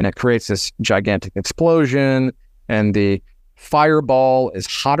 And it creates this gigantic explosion, and the fireball is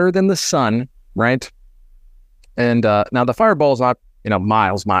hotter than the sun, right? And now the fireball is not,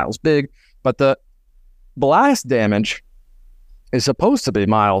 miles big, but the blast damage is supposed to be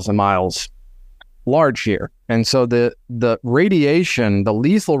miles and miles large here. And so the radiation, the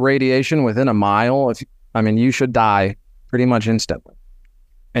lethal radiation within a mile, you should die pretty much instantly.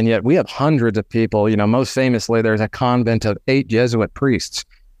 And yet we have hundreds of people, most famously, there's a convent of 8 Jesuit priests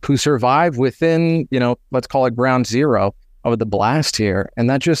who survive within, let's call it ground zero of the blast here. And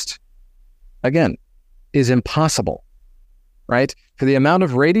that just, again, is impossible, right? For the amount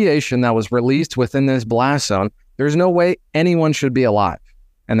of radiation that was released within this blast zone, there's no way anyone should be alive.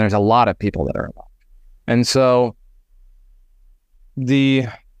 And there's a lot of people that are alive. And so the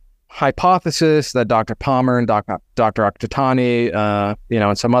hypothesis that Dr. Palmer and Dr. Octotani,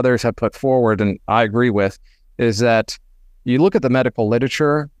 and some others have put forward, and I agree with, is that you look at the medical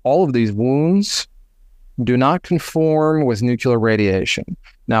literature, all of these wounds do not conform with nuclear radiation.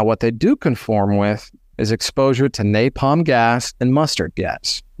 Now, what they do conform with is exposure to napalm gas and mustard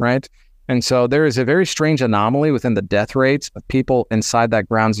gas, right? And so there is a very strange anomaly within the death rates of people inside that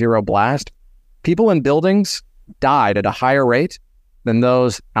ground zero blast. People in buildings died at a higher rate than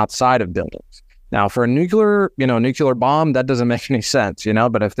those outside of buildings. Now, for a nuclear bomb, that doesn't make any sense,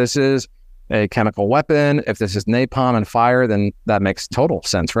 but if this is a chemical weapon, if this is napalm and fire, then that makes total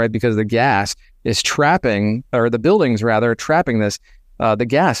sense, right? Because the gas is trapping, or the buildings rather, trapping this, the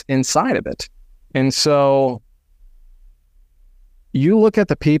gas inside of it. And so you look at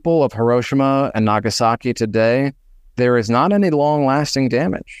the people of Hiroshima and Nagasaki today, there is not any long-lasting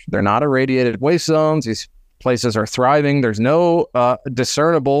damage. They're not irradiated waste zones. These places are thriving. There's no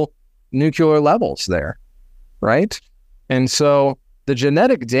discernible nuclear levels there, right? And so the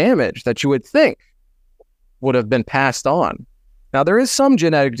genetic damage that you would think would have been passed on. Now, there is some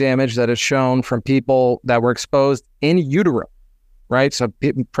genetic damage that is shown from people that were exposed in utero, right? So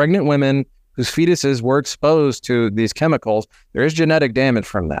pregnant women whose fetuses were exposed to these chemicals, there is genetic damage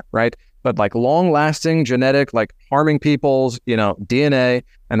from that, right? But like long-lasting genetic, like harming people's, DNA,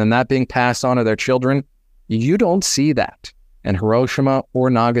 and then that being passed on to their children, you don't see that in Hiroshima or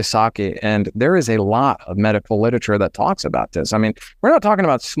Nagasaki. And there is a lot of medical literature that talks about this. I mean, we're not talking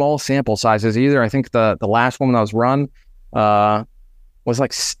about small sample sizes either. I think the last one that was run was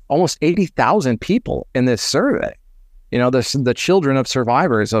like almost 80,000 people in this survey. The children of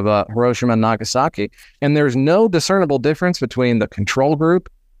survivors of Hiroshima and Nagasaki. And there's no discernible difference between the control group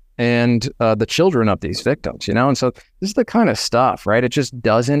and the children of these victims, And so this is the kind of stuff, right? It just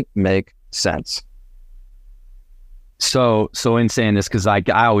doesn't make sense. So in saying this, because I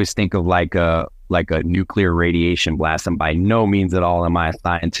always think of like a nuclear radiation blast, and by no means at all am I a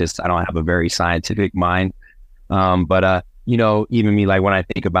scientist. I don't have a very scientific mind. But even me, like when I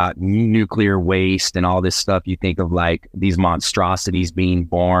think about nuclear waste and all this stuff, you think of like these monstrosities being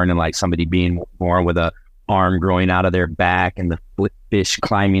born, and like somebody being born with a arm growing out of their back, and the fish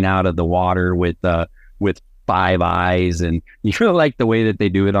climbing out of the water with 5 eyes, and like the way that they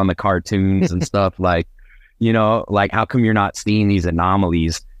do it on the cartoons and stuff, like like how come you're not seeing these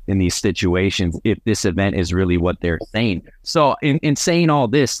anomalies in these situations if this event is really what they're saying? So in saying all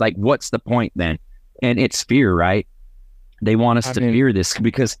this, like what's the point then? And it's fear, right? They want us to fear this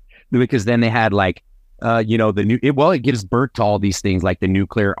because then they had like it gives birth to all these things like the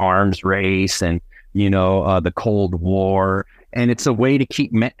nuclear arms race and the Cold War, and it's a way to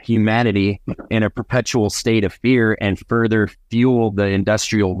keep humanity in a perpetual state of fear and further fuel the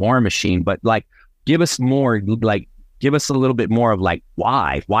industrial war machine. But like, give us a little bit more of like,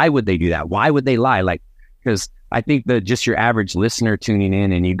 why would they do that? Why would they lie? Like, because I think that just your average listener tuning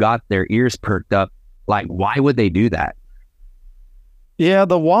in and you got their ears perked up, like, why would they do that? Yeah,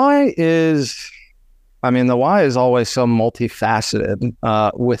 the why is always so multifaceted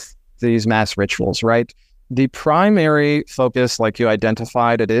with these mass rituals, right? The primary focus, like you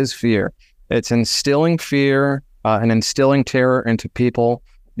identified, it is fear. It's instilling fear and instilling terror into people,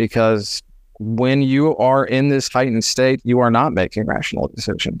 because when you are in this heightened state, you are not making rational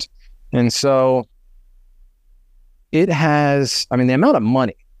decisions. And so it has, the amount of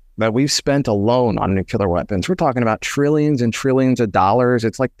money that we've spent alone on nuclear weapons, we're talking about trillions and trillions of dollars.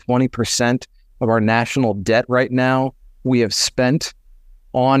 It's like 20% of our national debt right now we have spent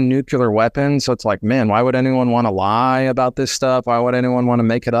on nuclear weapons. So it's like, man, why would anyone want to lie about this stuff? Why would anyone want to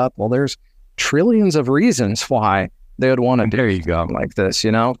make it up? Well, there's trillions of reasons why they would want to do something like this,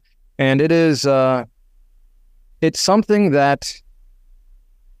 And it is, it's something that,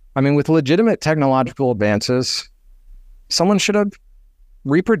 with legitimate technological advances, someone should have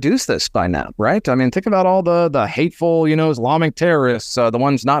reproduced this by now, right? Think about all the hateful, Islamic terrorists, the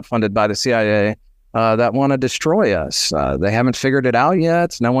ones not funded by the CIA, that want to destroy us. They haven't figured it out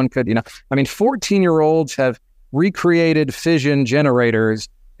yet. No one could, 14-year-olds have recreated fission generators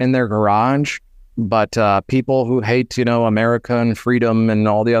in their garage But people who hate, America and freedom and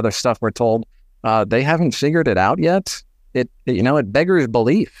all the other stuff we're told, they haven't figured it out yet. It beggars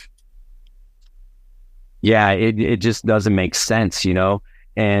belief. Yeah, it just doesn't make sense,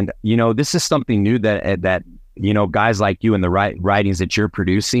 And, this is something new that guys like you and the writings that you're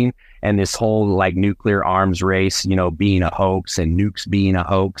producing, and this whole like nuclear arms race, being a hoax, and nukes being a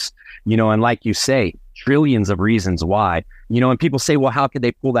hoax, and like you say, trillions of reasons why, and people say, well, how could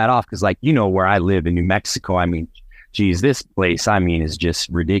they pull that off? Because where I live in New Mexico, I mean, geez, this place, is just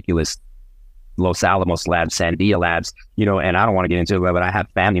ridiculous. Los Alamos Labs, Sandia Labs, and I don't want to get into it, but I have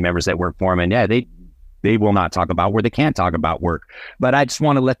family members that work for them, and yeah, they will not talk about work. They can't talk about work. But I just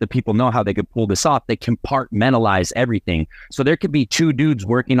want to let the people know how they could pull this off. They compartmentalize everything. So there could be two dudes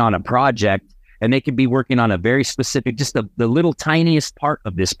working on a project, and they could be working on a very specific, just the little tiniest part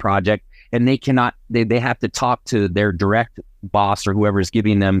of this project. And they cannot, they have to talk to their direct boss or whoever is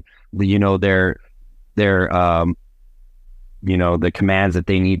giving them, their the commands that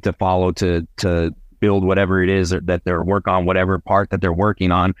they need to follow to build whatever it is that they're working on, whatever part that they're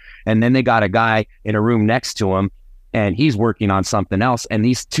working on. And then they got a guy in a room next to him, and he's working on something else. And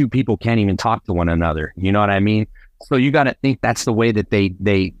these two people can't even talk to one another. You know what I mean? So you got to think that's the way that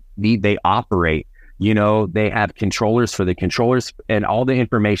they operate. They have controllers for the controllers, and all the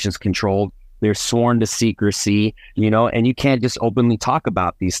information's controlled. They're sworn to secrecy, and you can't just openly talk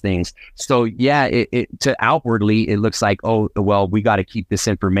about these things. So yeah, to outwardly, it looks like, oh, well, we got to keep this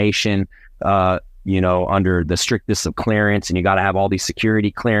information, under the strictest of clearance, and you got to have all these security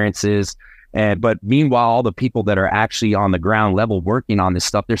clearances. But meanwhile, all the people that are actually on the ground level working on this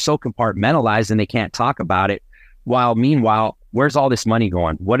stuff, they're so compartmentalized and they can't talk about it. Meanwhile, where's all this money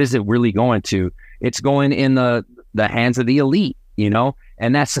going? What is it really going to? It's going in the hands of the elite,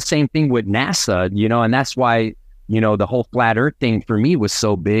 and that's the same thing with NASA, and that's why, the whole flat earth thing for me was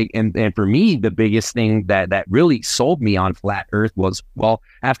so big. And for me, the biggest thing that really sold me on flat earth was, well,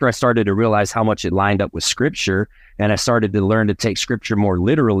 after I started to realize how much it lined up with scripture, and I started to learn to take scripture more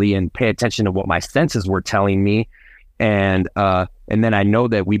literally and pay attention to what my senses were telling me. And then I know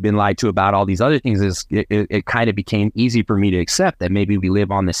that we've been lied to about all these other things. It kind of became easy for me to accept that maybe we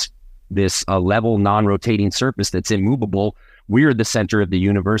live on this level, non-rotating surface that's immovable. We're the center of the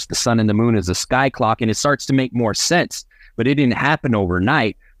universe. The sun and the moon is a sky clock, and it starts to make more sense. But it didn't happen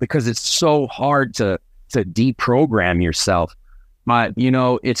overnight because it's so hard to deprogram yourself. But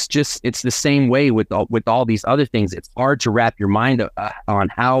it's the same way with all these other things. It's hard to wrap your mind on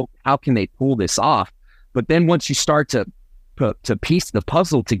how can they pull this off. But then once you start to piece the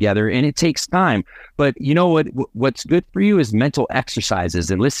puzzle together, and it takes time. But what's good for you is mental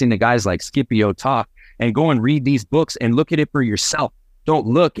exercises and listening to guys like Scipio talk, and go and read these books and look at it for yourself. Don't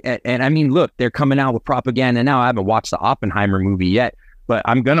look at, look, they're coming out with propaganda now. I haven't watched the Oppenheimer movie yet, but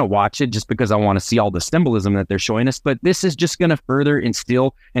I'm going to watch it just because I want to see all the symbolism that they're showing us. But this is just going to further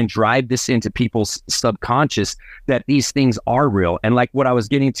instill and drive this into people's subconscious that these things are real. And like what I was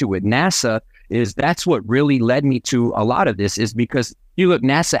getting to with NASA is that's what really led me to a lot of this, is because you look,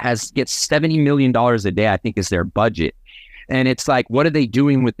 NASA gets $70 million a day, I think is their budget. And it's like, what are they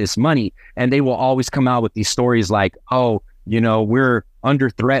doing with this money? And they will always come out with these stories like, oh, we're under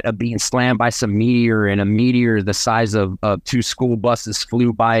threat of being slammed by some meteor, and a meteor the size of two school buses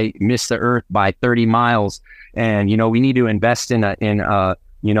missed the Earth by 30 miles. And, we need to invest in the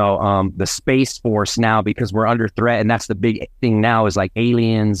Space Force now because we're under threat. And that's the big thing now, is like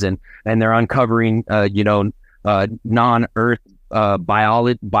aliens, and they're uncovering, non-Earth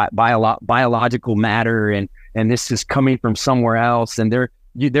biological matter, and this is coming from somewhere else, and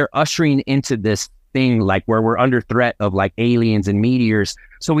they're ushering into this thing like where we're under threat of like aliens and meteors.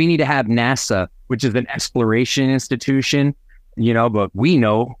 So we need to have NASA, which is an exploration institution, but we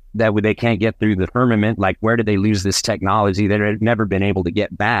know that they can't get through the firmament. Like, where did they lose this technology that had never been able to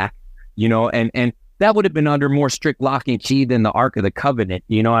get back? And that would have been under more strict lock and key than the Ark of the Covenant.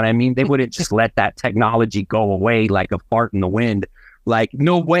 You know what I mean? They wouldn't just let that technology go away like a fart in the wind. Like,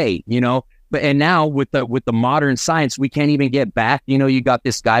 no way, But and now with the modern science, we can't even get back. You got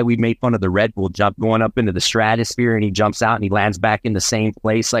this guy, we made fun of the Red Bull jump going up into the stratosphere, and he jumps out and he lands back in the same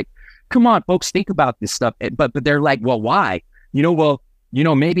place. Like, come on, folks, think about this stuff. But they're like, well, why?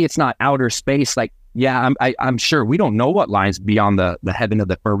 Maybe it's not outer space. Like, yeah, I'm sure we don't know what lies beyond the heaven of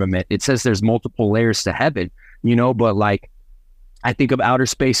the firmament. It says there's multiple layers to heaven, but like, I think of outer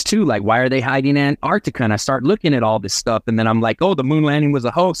space too. Like, why are they hiding Antarctica? And I start looking at all this stuff, and then I'm like, oh, the moon landing was a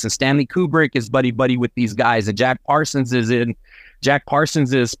hoax, and Stanley Kubrick is buddy with these guys, and Jack Parsons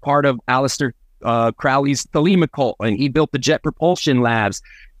is part of Aleister Crowley's Thelema cult, and he built the Jet Propulsion Labs.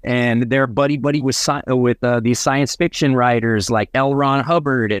 and they're buddy with these science fiction writers like L. Ron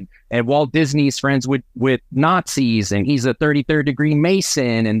Hubbard, and Walt Disney's friends with Nazis, and he's a 33rd degree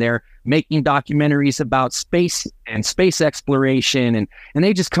Mason, and they're making documentaries about space and space exploration, and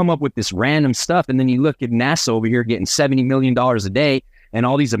they just come up with this random stuff. And then you look at NASA over here getting $70 million a day, and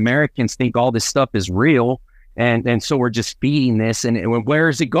all these Americans think all this stuff is real. And so we're just feeding this, and where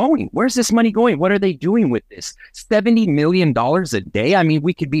is it going? Where's this money going? What are they doing with this? $70 million a day? I mean,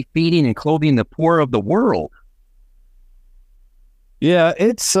 we could be feeding and clothing the poor of the world. Yeah,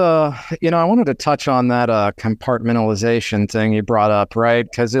 it's, I wanted to touch on that compartmentalization thing you brought up, right?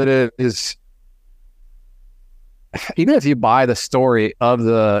 Because it is, even if you buy the story of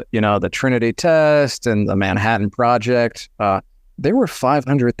the Trinity test and the Manhattan Project, there were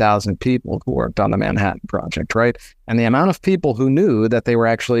 500,000 people who worked on the Manhattan Project, right? And the amount of people who knew that they were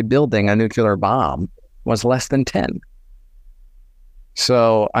actually building a nuclear bomb was less than 10.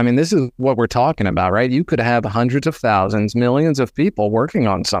 So, I mean, this is what we're talking about, right? You could have hundreds of thousands, millions of people working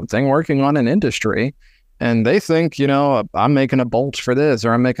on something, working on an industry, and they think, I'm making a bolt for this,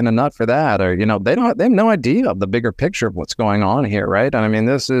 or I'm making a nut for that, or, they have no idea of the bigger picture of what's going on here, right? And I mean,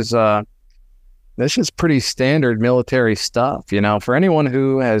 this is pretty standard military stuff, for anyone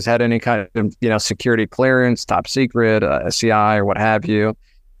who has had any kind of, security clearance, top secret, SCI, or what have you,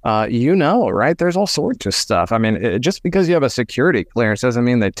 right? There's all sorts of stuff. I mean, just because you have a security clearance doesn't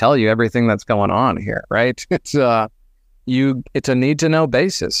mean they tell you everything that's going on here, right? It's a need to know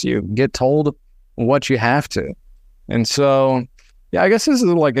basis. You get told what you have to. And so, yeah, I guess this is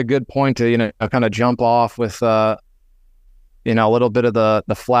like a good point to, kind of jump off with, a little bit of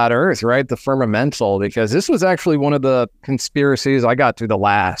the flat earth, right? The firmamental, because this was actually one of the conspiracies I got to the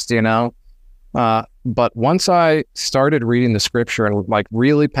last, but once I started reading the scripture and like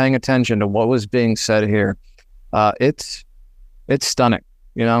really paying attention to what was being said here, it's stunning,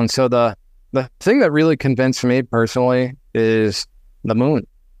 and so the thing that really convinced me personally is the moon.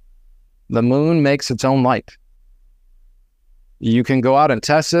 The moon makes its own light. You can go out and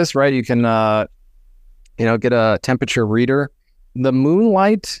test this, right? You can, get a temperature reader. The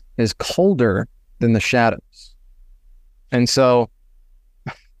moonlight is colder than the shadows. And so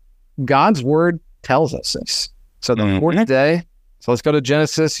God's word tells us this. So the fourth day, so let's go to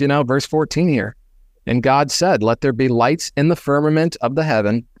Genesis, verse 14 here. And God said, let there be lights in the firmament of the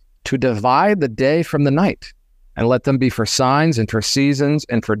heaven to divide the day from the night, and let them be for signs and for seasons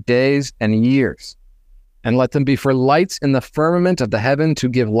and for days and years. And let them be for lights in the firmament of the heaven to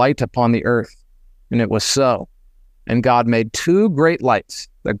give light upon the earth. And it was so. And God made two great lights,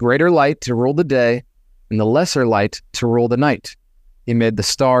 the greater light to rule the day, and the lesser light to rule the night. He made the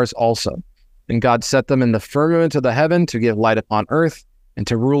stars also. And God set them in the firmament of the heaven to give light upon earth, and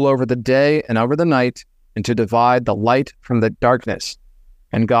to rule over the day and over the night, and to divide the light from the darkness.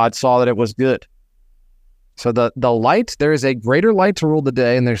 And God saw that it was good. So the light, there is a greater light to rule the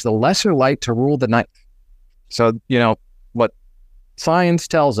day, and there's the lesser light to rule the night. So, what science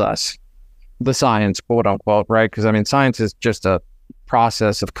tells us, the science, quote unquote, right? Because I mean, science is just a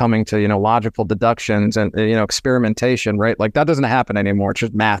process of coming to, logical deductions and, experimentation, right? Like that doesn't happen anymore. It's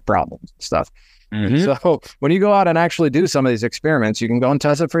just math problems and stuff. Mm-hmm. So when you go out and actually do some of these experiments, you can go and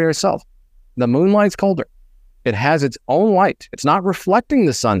test it for yourself. The moonlight's colder. It has its own light. It's not reflecting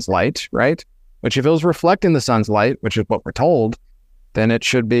the sun's light, right? Which if it was reflecting the sun's light, which is what we're told, then it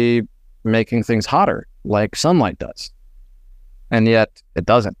should be making things hotter like sunlight does. And yet it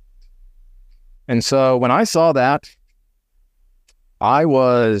doesn't. And so when I saw that, I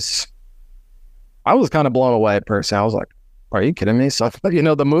was kind of blown away personally. I was like, are you kidding me? So,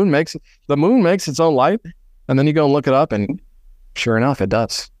 the moon makes its own light, and then you go and look it up, and sure enough, it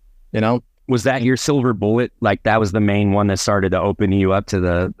does, Was that your silver bullet? Like that was the main one that started to open you up to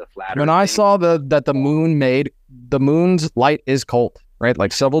the flat earth? When I saw that the moon's light is cold, right?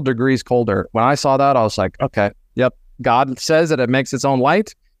 Like several degrees colder. When I saw that, I was like, okay, yep. God says that it makes its own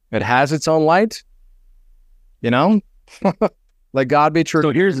light. It has its own light, Let God be true.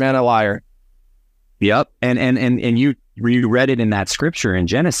 So here's man a liar. Yep. And you read it in that scripture in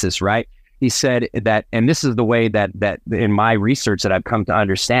Genesis, right? He said that, and this is the way that in my research that I've come to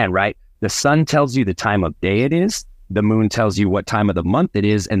understand, right? The sun tells you the time of day it is, the moon tells you what time of the month it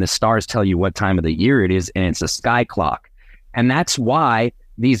is, and the stars tell you what time of the year it is, and it's a sky clock. And that's why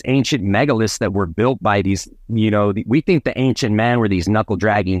these ancient megaliths that were built by these, we think the ancient man were these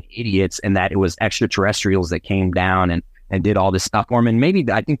knuckle-dragging idiots, and that it was extraterrestrials that came down and did all this stuff for them. And maybe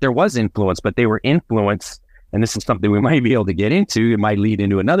I think there was influence, but they were influenced, and this is something we might be able to get into. It might lead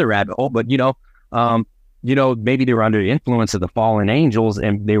into another rabbit hole, but maybe they were under the influence of the fallen angels,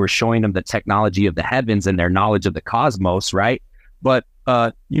 and they were showing them the technology of the heavens and their knowledge of the cosmos, right? But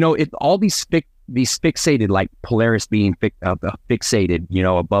if all these fixated, like Polaris being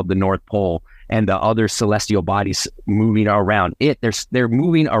fixated, above the North Pole, and the other celestial bodies moving around it, they're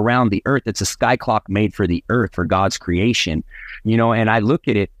moving around the Earth. It's a sky clock made for the Earth, for God's creation, and I look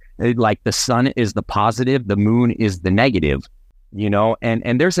at it like the sun is the positive, the moon is the negative,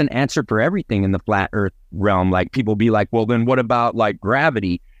 and there's an answer for everything in the flat Earth realm. Like, people be like, well, then what about like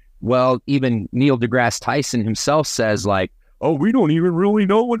gravity? Well, even Neil deGrasse Tyson himself says, like, oh, we don't even really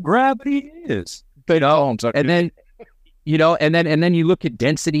know what gravity is. They don't. And then, and then you look at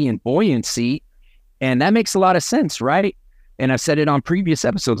density and buoyancy, and that makes a lot of sense, right? And I've said it on previous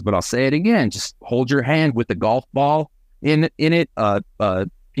episodes, but I'll say it again. Just hold your hand with a golf ball in it, a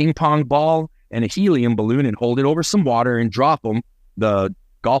ping pong ball and a helium balloon, and hold it over some water and drop them. The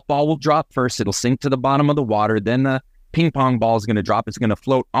golf ball will drop first. It'll sink to the bottom of the water. Then the ping pong ball is going to drop. It's going to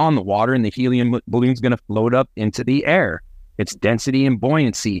float on the water, and the helium balloon is going to float up into the air. It's density and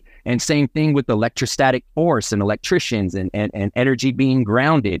buoyancy. And same thing with electrostatic force and electricians and energy being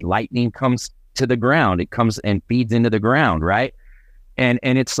grounded. Lightning comes to the ground. It comes and feeds into the ground, right? And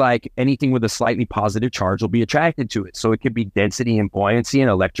it's like anything with a slightly positive charge will be attracted to it. So it could be density and buoyancy and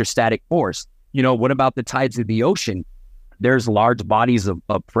electrostatic force. What about the tides of the ocean? There's large bodies of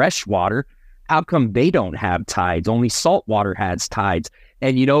fresh water. How come they don't have tides? Only salt water has tides.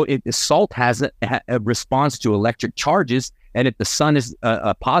 And, salt has a response to electric charges. And if the sun is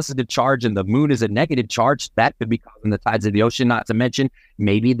a positive charge and the moon is a negative charge, that could be causing the tides of the ocean, not to mention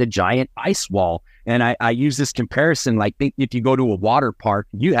maybe the giant ice wall. And I use this comparison, like, think if you go to a water park,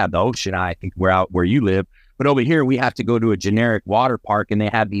 you have the ocean, I think we're out where you live. But over here, we have to go to a generic water park, and they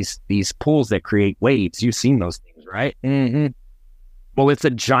have these pools that create waves. You've seen those things, right? Mm-hmm. Well, it's a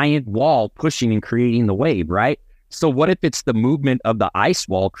giant wall pushing and creating the wave, right? So what if it's the movement of the ice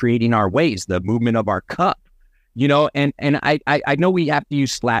wall creating our waves, the movement of our cup? And I know we have to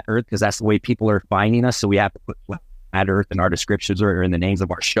use flat Earth because that's the way people are finding us. So we have to put flat Earth in our descriptions or in the names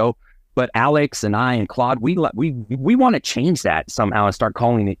of our show. But Alex and I and Claude, we want to change that somehow and start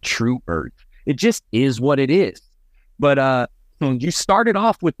calling it true Earth. It just is what it is. But you started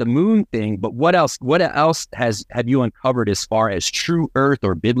off with the moon thing, but what else have you uncovered as far as true Earth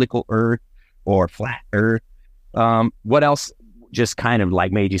or biblical Earth or flat Earth? What else just kind of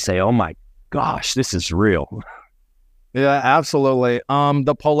like made you say, oh my gosh, this is real? Yeah, absolutely.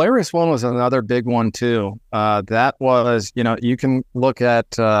 The Polaris one was another big one too. That was, you can look at,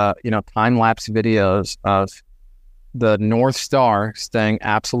 time-lapse videos of the North Star staying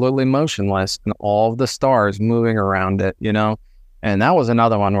absolutely motionless and all of the stars moving around it, and that was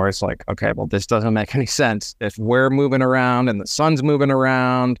another one where it's like, okay, well, this doesn't make any sense. If we're moving around and the sun's moving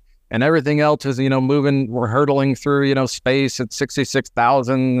around and everything else is, moving, we're hurtling through, space at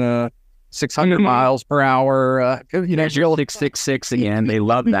 66,000, 600 miles per hour. 666 again. They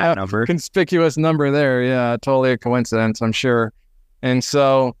love that number. Conspicuous number there. Yeah, totally a coincidence, I'm sure. And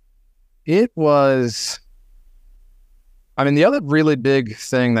so it was, the other really big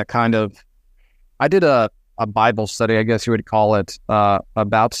thing that I did a Bible study, I guess you would call it,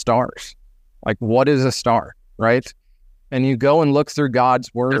 about stars. Like, what is a star, right? And you go and look through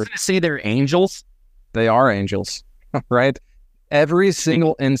God's word. Doesn't it say they're angels? They are angels, right? Every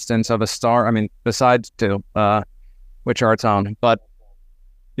single instance of a star, besides two, which are its own, but,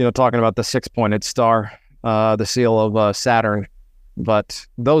 talking about the six-pointed star, the seal of Saturn, but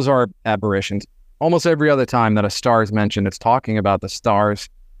those are aberrations. Almost every other time that a star is mentioned, it's talking about the stars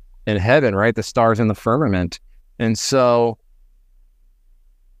in heaven, right? The stars in the firmament. And so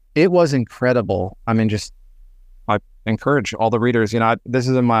it was incredible. I encourage all the readers, this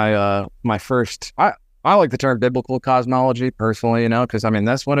is in my first, I like the term biblical cosmology personally, because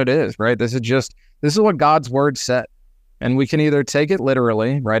that's what it is, right? This is what God's word said. And we can either take it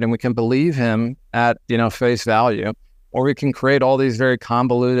literally, right? And we can believe him at, face value, or we can create all these very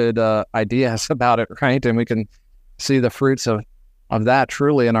convoluted ideas about it, right? And we can see the fruits of that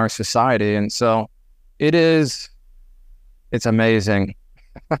truly in our society. And so it's amazing.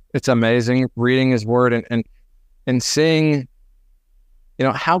 It's amazing reading his word and seeing,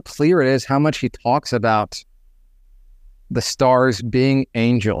 how clear it is, how much he talks about the stars being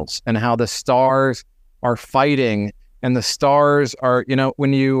angels and how the stars are fighting and the stars are,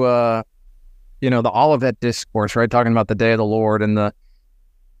 when you, the Olivet discourse, right? Talking about the day of the Lord and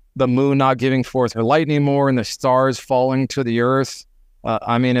the moon not giving forth her light anymore and the stars falling to the earth.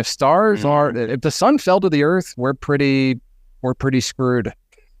 If the sun fell to the earth, we're pretty screwed.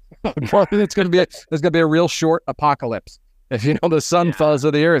 There's going to be a real short apocalypse. If the sun falls to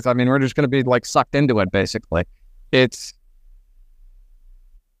the earth, we're just going to be like sucked into it, basically. It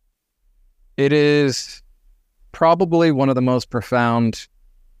is probably one of the most profound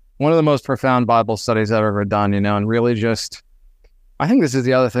Bible studies I've ever done, and really just, I think this is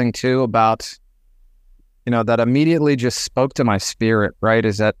the other thing too about, that immediately just spoke to my spirit, right?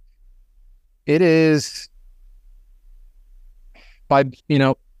 Is that it is by,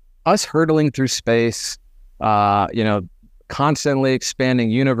 us hurtling through space, constantly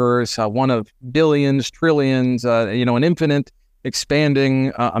expanding universe, one of billions, trillions, an infinite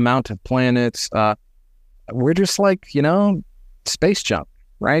expanding amount of planets. We're just like, space junk,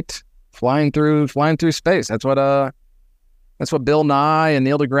 right? Flying through space. That's what Bill Nye and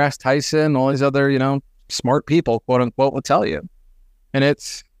Neil deGrasse Tyson, all these other, smart people, quote unquote, will tell you. And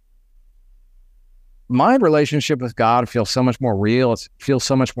it's, my relationship with God feels so much more real. It feels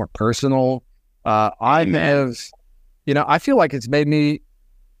so much more personal. I feel like it's made me,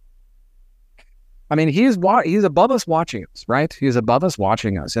 he's above us watching us, right? He's above us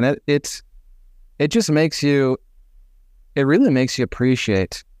watching us. And it really makes you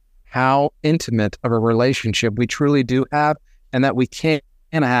appreciate how intimate of a relationship we truly do have and that we can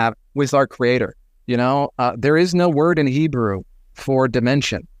have with our Creator. There is no word in Hebrew for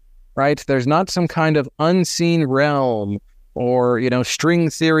dimension, right? There's not some kind of unseen realm or, string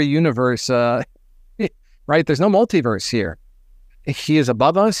theory universe, right? There's no multiverse here. He is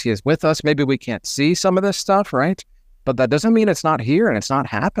above us. He is with us. Maybe we can't see some of this stuff, right? But that doesn't mean it's not here and it's not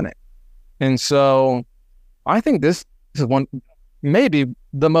happening. And so I think this is maybe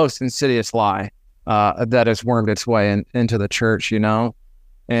the most insidious lie that has wormed its way into the church, And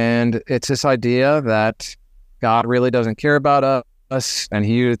it's this idea that God really doesn't care about us, and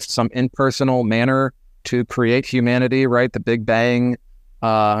He used some impersonal manner to create humanity, right? The Big Bang.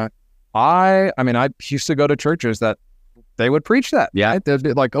 I used to go to churches that they would preach that. Yeah. Right? They'd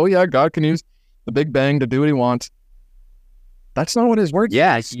be like, oh yeah, God can use the Big Bang to do what He wants. That's not what His word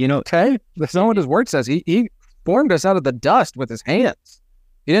says. Okay? That's not what His word says. He formed us out of the dust with His hands.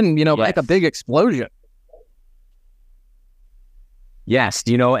 He didn't, make a big explosion. Yes,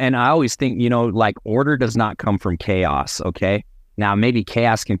 and I always think, like order does not come from chaos, okay? Now, maybe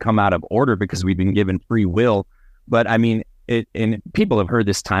chaos can come out of order because we've been given free will, but and people have heard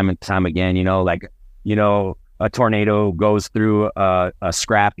this time and time again, a tornado goes through a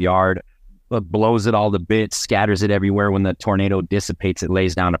scrap yard, blows it all to bits, scatters it everywhere. When the tornado dissipates, it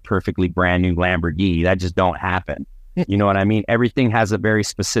lays down a perfectly brand new Lamborghini. That just don't happen. You know what I mean? Everything has a very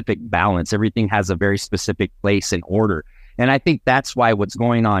specific balance. Everything has a very specific place and order. And I think that's why what's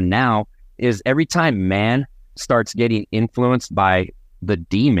going on now is every time man starts getting influenced by the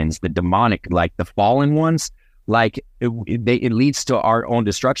demons, the demonic, like the fallen ones, like it leads to our own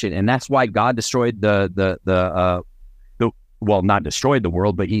destruction. And that's why God destroyed not destroyed the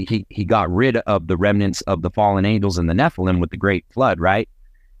world, but he got rid of the remnants of the fallen angels and the Nephilim with the great flood, right?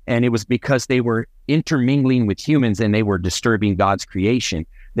 And it was because they were intermingling with humans and they were disturbing God's creation.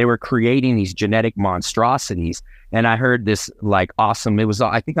 They were creating these genetic monstrosities. And I heard this awesome, it was,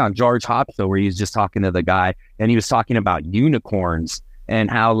 I think on George Hopso, where he was just talking to the guy and he was talking about unicorns and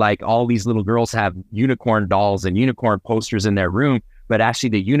how all these little girls have unicorn dolls and unicorn posters in their room. But actually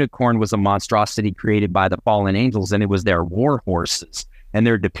the unicorn was a monstrosity created by the fallen angels, and it was their war horses. And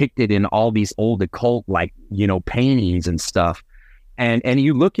they're depicted in all these old occult, paintings and stuff. And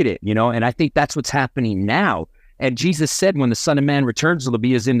you look at it, and I think that's what's happening now. And Jesus said, when the Son of Man returns, it'll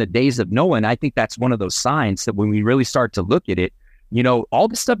be as in the days of Noah. And I think that's one of those signs that when we really start to look at it, all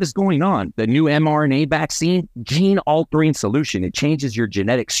this stuff is going on. The new mRNA vaccine, gene altering solution. It changes your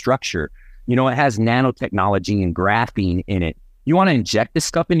genetic structure. It has nanotechnology and graphene in it. You want to inject this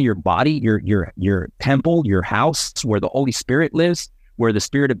stuff into your body, your temple, your house, where the Holy Spirit lives, where the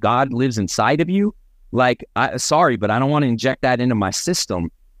Spirit of God lives inside of you. Sorry, but I don't want to inject that into my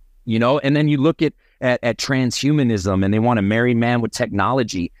system, And then you look at transhumanism, and they want to marry man with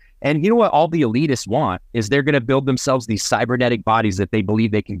technology. And you know what all the elitists want is they're going to build themselves these cybernetic bodies that they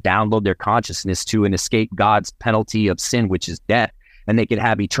believe they can download their consciousness to and escape God's penalty of sin, which is death. And they can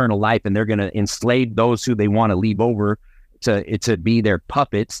have eternal life, and they're going to enslave those who they want to leave over to be their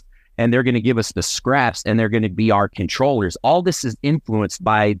puppets. And they're going to give us the scraps, and they're going to be our controllers. All this is influenced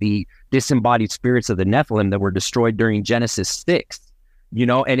by the disembodied spirits of the Nephilim that were destroyed during Genesis 6,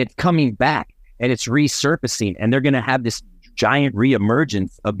 and it's coming back and it's resurfacing, and they're going to have this giant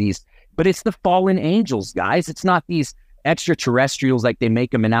reemergence of these, but it's the fallen angels, guys. It's not these extraterrestrials like they make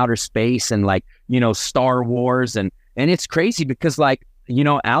them in outer space and Star Wars. And it's crazy because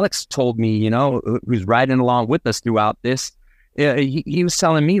Alex told me, who's riding along with us throughout this, he was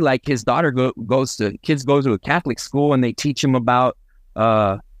telling me his daughter goes to a Catholic school, and they teach him about,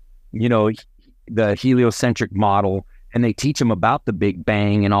 the heliocentric model and they teach them about the Big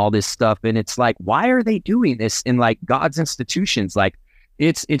Bang and all this stuff. And it's like, why are they doing this in like God's institutions? Like,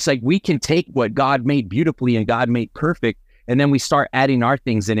 it's like we can take what God made beautifully and God made perfect, and then we start adding our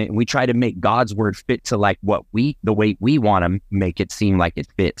things in it, and we try to make God's word fit to like the way we want to make it seem like it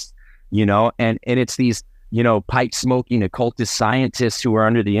fits, you know? And it's these, you know, pipe smoking occultist scientists who are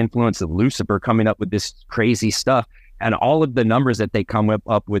under the influence of Lucifer coming up with this crazy stuff. And all of the numbers that they come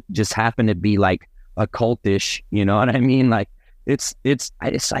up with just happen to be like occultish, you know what I mean? Like it's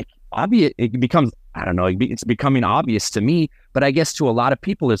like obvious. It becomes, I don't know, it's becoming obvious to me, but I guess to a lot of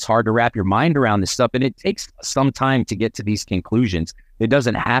people, it's hard to wrap your mind around this stuff. And it takes some time to get to these conclusions. It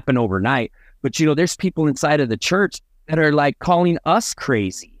doesn't happen overnight, but you know, there's people inside of the church that are like calling us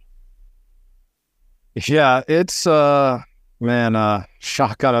crazy. Yeah, it's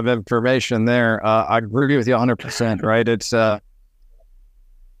shotgun of information there. I agree with you 100%, right? It's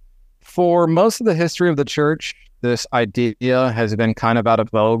for most of the history of the church, this idea has been kind of out of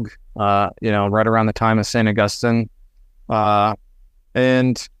vogue, you know, right around the time of St. Augustine.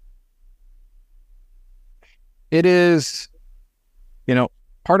 And it is, you know,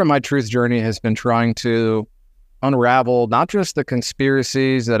 part of my truth journey has been trying to unravel not just the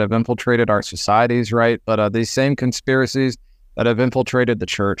conspiracies that have infiltrated our societies, right, but these same conspiracies that have infiltrated the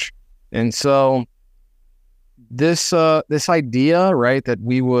church. And so this idea, right, that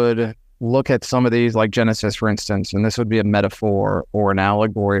we would look at some of these, like Genesis, for instance, and this would be a metaphor or an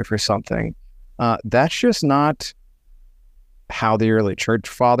allegory for something, that's just not how the early church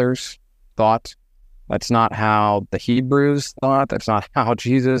fathers thought. That's not how the Hebrews thought. That's not how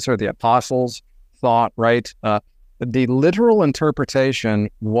Jesus or the apostles thought, right? The literal interpretation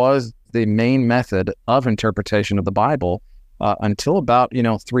was the main method of interpretation of the Bible until about,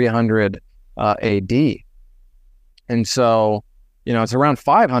 300 AD. And so, it's around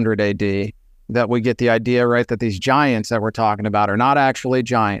 500 AD that we get the idea, right, that these giants that we're talking about are not actually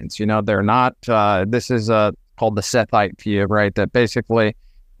giants. They're not, this is called the Sethite view, right, that basically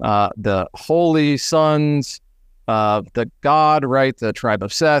the holy sons of the God, right, the tribe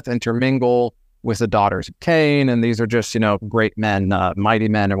of Seth, intermingle with the daughters of Cain, and these are just, great men, mighty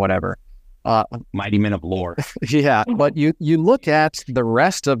men or whatever. Mighty men of lore. Yeah, but you look at the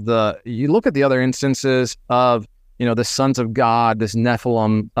rest of you look at the other instances of, the sons of God, this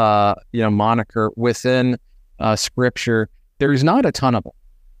Nephilim, moniker within Scripture. There's not a ton of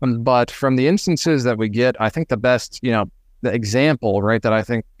them, but from the instances that we get, I think the best, the example, right, that I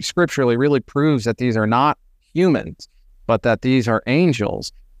think scripturally really proves that these are not humans, but that these are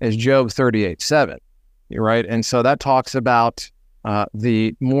angels, is Job 38:7, right? And so that talks about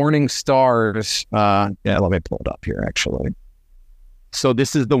the morning stars. Let me pull it up here, actually. So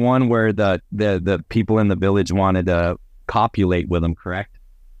this is the one where the people in the village wanted to copulate with them, correct?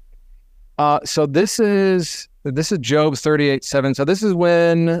 So this is Job 38:7. So this is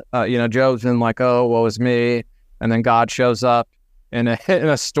when Job's been like, "Oh, woe is me," and then God shows up in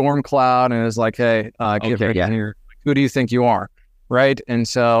a storm cloud and is like, "Hey, get ready here. Who do you think you are?" Right? And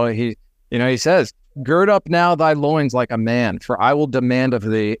so he says, "Gird up now thy loins like a man, for I will demand of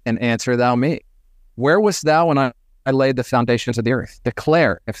thee, and answer thou me. Where wast thou when I laid the foundations of the earth?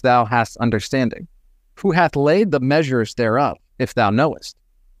 Declare, if thou hast understanding. Who hath laid the measures thereof, if thou knowest?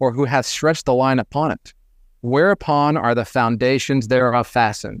 Or who hath stretched the line upon it? Whereupon are the foundations thereof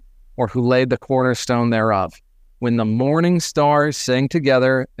fastened? Or who laid the cornerstone thereof? When the morning stars sang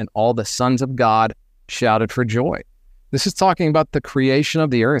together, and all the sons of God shouted for joy." This is talking about the creation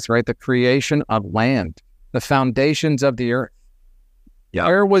of the earth, right? The creation of land, the foundations of the earth. Yeah.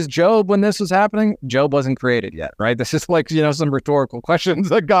 Where was Job when this was happening? Job wasn't created yet, right? This is like, some rhetorical questions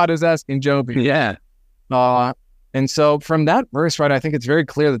that God is asking Job here. Yeah. And so from that verse, right, I think it's very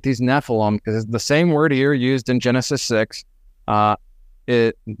clear that these Nephilim, because the same word here used in Genesis 6,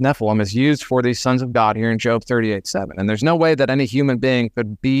 Nephilim is used for these sons of God here in Job 38:7. And there's no way that any human being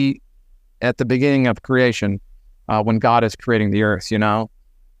could be at the beginning of creation when God is creating the earth,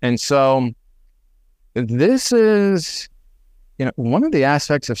 And so this is, one of the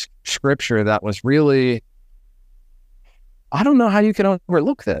aspects of Scripture that was really, I don't know how you can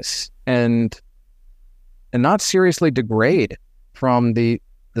overlook this and not seriously degrade from the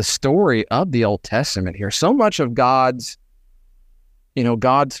story of the Old Testament here. So much of God's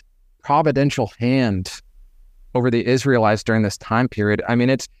providential hand over the Israelites during this time period. I mean,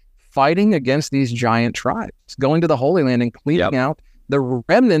 it's fighting against these giant tribes, going to the Holy Land and cleaning out the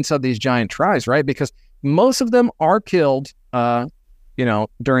remnants of these giant tribes, right? Because most of them are killed,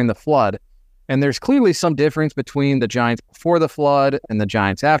 during the flood. And there's clearly some difference between the giants before the flood and the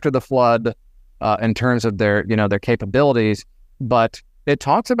giants after the flood in terms of their capabilities. But it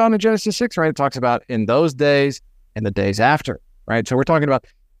talks about in Genesis 6, right? It talks about in those days, in the days after, right? So we're talking about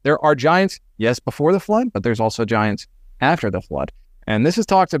there are giants, yes, before the flood, but there's also giants after the flood. And this is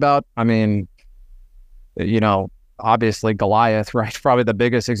talked about, I mean, obviously Goliath, right? Probably the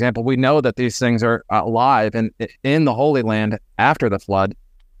biggest example. We know that these things are alive and in the Holy Land after the flood.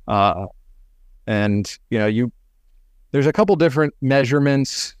 There's a couple different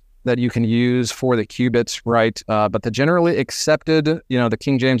measurements that you can use for the cubits, right? But the generally accepted, the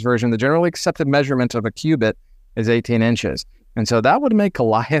King James Version, the generally accepted measurement of a cubit is 18 inches. And so that would make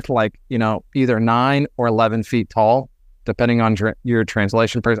Goliath either 9 or 11 feet tall, depending on your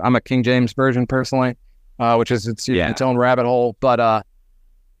translation. I'm a King James Version personally, which is its own rabbit hole. But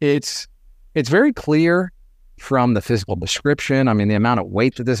it's very clear from the physical description. I mean, the amount of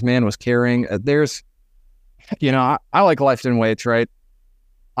weight that this man was carrying. There's, I like lifting weights, right?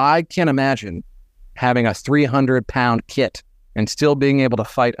 I can't imagine having a 300-pound kit and still being able to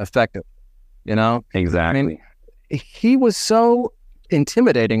fight effectively, Exactly. I mean, he was so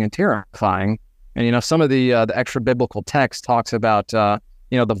intimidating and terrifying. And, some of the extra biblical text talks about, the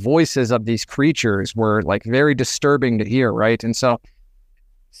voices of these creatures were like very disturbing to hear, right? And so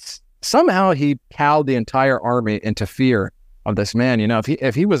somehow he cowed the entire army into fear of this man.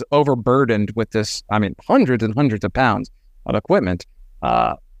 If he was overburdened with this, I mean, hundreds and hundreds of pounds of equipment,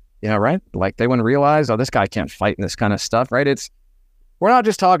 right? Like they wouldn't realize, this guy can't fight in this kind of stuff, right? We're not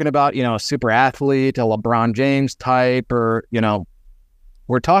just talking about, a super athlete, a LeBron James type, or,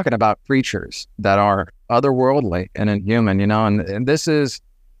 we're talking about creatures that are otherworldly and inhuman, and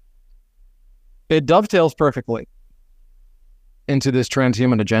it dovetails perfectly into this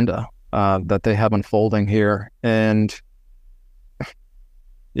transhuman agenda that they have unfolding here. And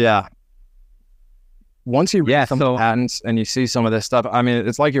yeah, once you read some of the patents and you see some of this stuff, I mean,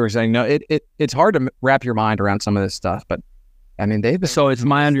 it's like you were saying, it's hard to wrap your mind around some of this stuff, but I mean, so it's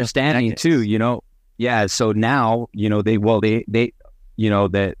my understanding too, so now, they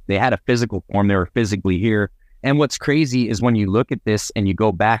had a physical form, they were physically here. And what's crazy is when you look at this and you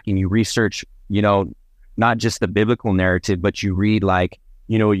go back and you research, not just the biblical narrative, but you read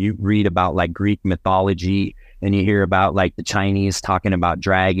you read about like Greek mythology, and you hear about like the Chinese talking about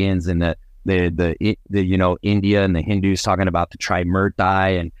dragons, and the India and the Hindus talking about the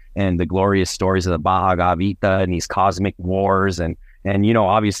Trimurti and the glorious stories of the Bhagavad Gita and these cosmic wars and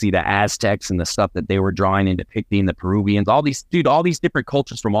obviously the Aztecs and the stuff that they were drawing and depicting, the Peruvians, all these different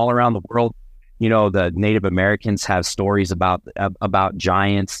cultures from all around the world. The Native Americans have stories about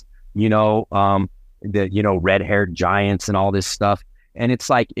giants, the red-haired giants and all this stuff. And it's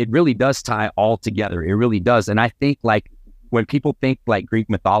like, it really does tie all together. It really does. And I think like when people think like Greek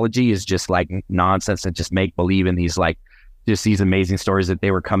mythology is just like nonsense and just make believe in these like just these amazing stories that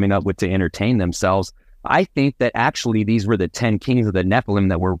they were coming up with to entertain themselves, I think that actually these were the 10 kings of the Nephilim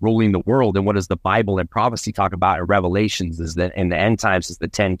that were ruling the world. And what does the Bible and prophecy talk about in Revelations is that in the end times is the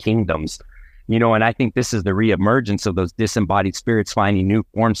 10 kingdoms, and I think this is the reemergence of those disembodied spirits finding new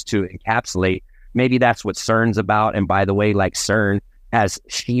forms to encapsulate. Maybe that's what CERN's about. And by the way, like CERN has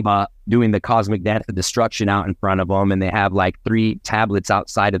Shiva doing the cosmic dance of destruction out in front of them. And they have like 3 tablets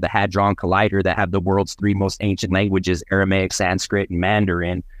outside of the Hadron Collider that have the world's 3 most ancient languages, Aramaic, Sanskrit, and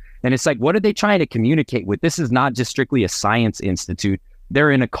Mandarin. And it's like, what are they trying to communicate with? This is not just strictly a science institute. They're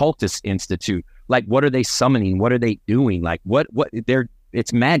an occultist institute. Like, what are they summoning? What are they doing? Like,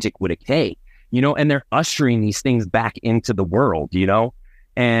 it's magic with a K, and they're ushering these things back into the world,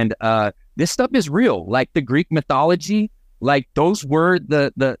 and this stuff is real. Like the Greek mythology, like those were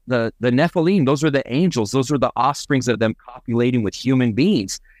the Nephilim. Those were the angels. Those were the offsprings of them copulating with human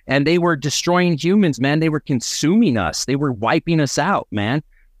beings. And they were destroying humans, man. They were consuming us. They were wiping us out, man.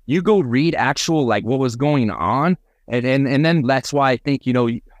 You go read actual, like what was going on. And then that's why I think,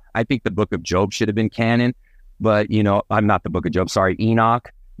 I think the book of Job should have been canon, but, I'm not the book of Job, sorry,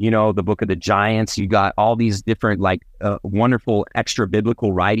 Enoch, the book of the giants. You got all these different like wonderful extra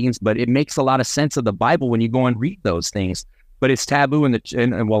biblical writings, but it makes a lot of sense of the Bible when you go and read those things. But it's taboo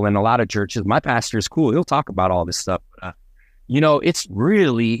in a lot of churches. My pastor is cool. He'll talk about all this stuff.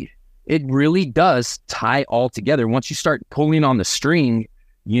 It really does tie all together. Once you start pulling on the string,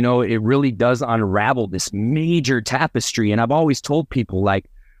 it really does unravel this major tapestry. And I've always told people, like,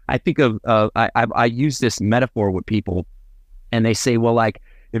 I think of, I use this metaphor with people, and they say, well, like,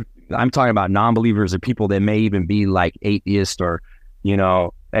 if I'm talking about non-believers or people that may even be like atheist or,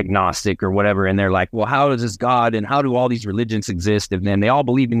 agnostic or whatever. And they're like, well, how does this God and how do all these religions exist? And then they all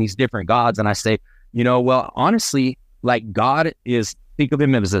believe in these different gods. And I say, well, honestly, like God is, think of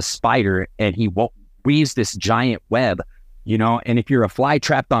him as a spider, and he weaves this giant web, and if you're a fly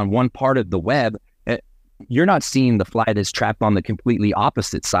trapped on one part of the web, you're not seeing the fly that's trapped on the completely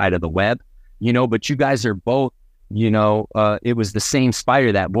opposite side of the web, but you guys are both, it was the same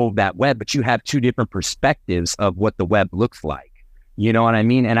spider that wove that web, but you have two different perspectives of what the web looks like. You know what I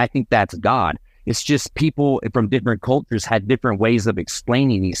mean? And I think that's God. It's just people from different cultures had different ways of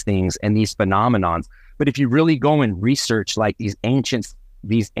explaining these things and these phenomenons. But if you really go and research like these ancient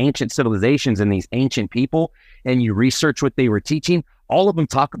civilizations and these ancient people, and you research what they were teaching, all of them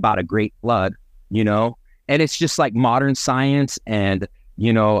talk about a great flood, and it's just like modern science and,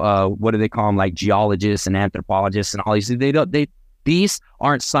 what do they call them? Like geologists and anthropologists and all these, these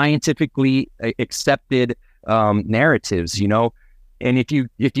aren't scientifically accepted narratives, and if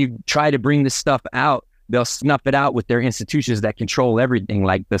you try to bring this stuff out, they'll snuff it out with their institutions that control everything,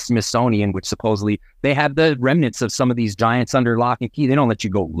 like the Smithsonian, which supposedly they have the remnants of some of these giants under lock and key. They don't let you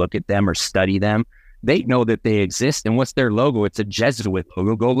go look at them or study them. They know that they exist. And what's their logo? It's a Jesuit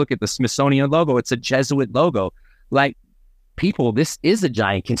logo. Go look at the Smithsonian logo. It's a Jesuit logo. Like, people, this is a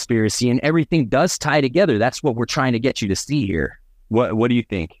giant conspiracy and everything does tie together. That's what we're trying to get you to see here. What do you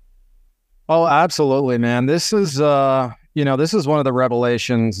think? Oh, absolutely, man. This is, this is one of the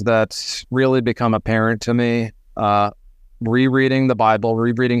revelations that's really become apparent to me, rereading the Bible,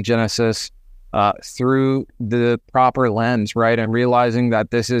 rereading Genesis, through the proper lens, right? And realizing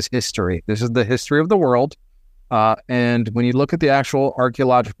that this is history. This is the history of the world. And when you look at the actual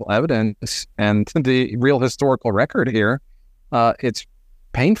archaeological evidence and the real historical record here, it's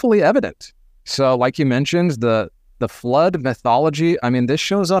painfully evident. So like you mentioned, the flood mythology, I mean, this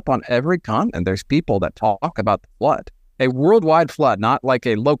shows up on every continent. There's people that talk about the flood. A worldwide flood, not like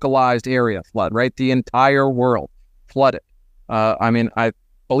a localized area flood, right? The entire world flooded. I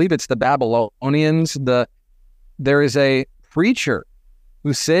believe it's the Babylonians. There is a preacher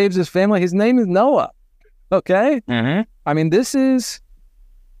who saves his family. His name is Noah. Okay? Mm-hmm. I mean, this is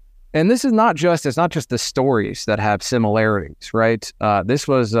not just the stories that have similarities, right? This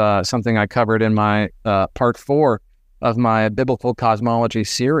was something I covered in my part 4 of my biblical cosmology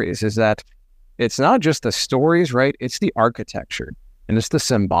series, is that it's not just the stories, right? It's the architecture and it's the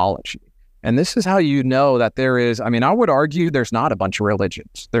symbology. And this is how you know that there is, I would argue there's not a bunch of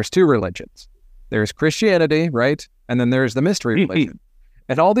religions. There's 2 religions. There's Christianity, right? And then there's the mystery religion.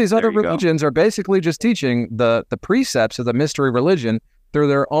 And all these other religions are basically just teaching the precepts of the mystery religion through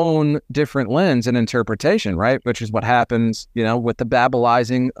their own different lens and interpretation, right? Which is what happens, with the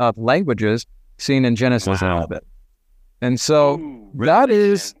Babylizing of languages seen in Genesis a little bit. And so that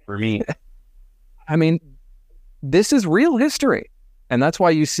is, for me, this is real history. And that's why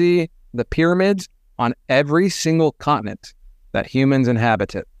you see the pyramids on every single continent that humans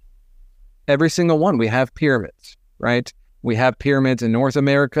inhabited. Every single one, we have pyramids, right? We have pyramids in North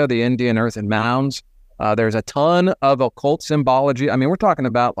America, the Indian earthen mounds. There's a ton of occult symbology. We're talking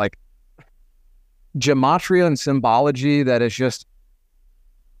about like gematria and symbology that is just,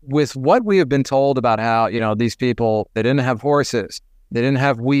 with what we have been told about how, these people, they didn't have horses, they didn't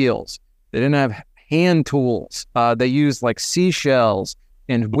have wheels, they didn't have hand tools. They used like seashells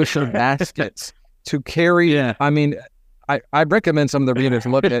and wicker baskets to carry. Yeah. I recommend some of the readers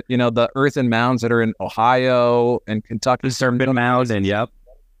look at, the earthen mounds that are in Ohio and Kentucky. The serpent mound, and yep.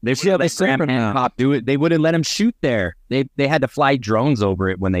 They do it. They wouldn't let them shoot there. They had to fly drones over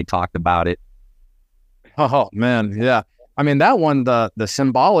it when they talked about it. Oh man, yeah. That one, the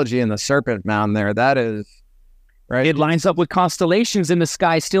symbology in the serpent mound there, that is right. It lines up with constellations in the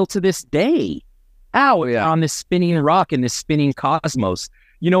sky still to this day. On this spinning rock in this spinning cosmos.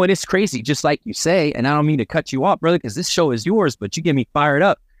 And it's crazy, just like you say, and I don't mean to cut you off, brother, because this show is yours, but you get me fired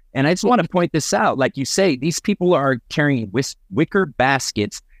up. And I just want to point this out. Like you say, these people are carrying wicker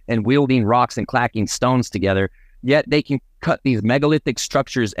baskets and wielding rocks and clacking stones together, yet they can cut these megalithic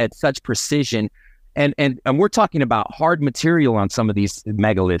structures at such precision. And we're talking about hard material on some of these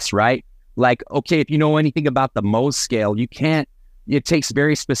megaliths, right? Like, okay, if you know anything about the Mohs scale, it takes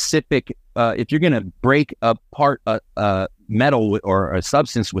very specific, if you're going to break apart a metal or a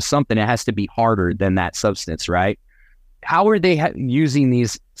substance with something, it has to be harder than that substance, right? How are they using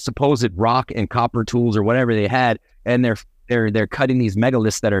these supposed rock and copper tools or whatever they had, and they're cutting these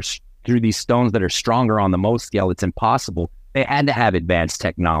megaliths that are through these stones that are stronger on the Mohs scale? It's impossible. They had to have advanced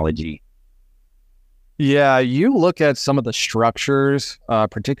technology. Yeah, you look at some of the structures,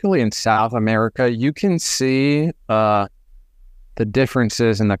 particularly in South America, you can see the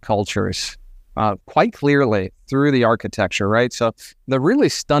differences in the cultures quite clearly through the architecture, right? So the really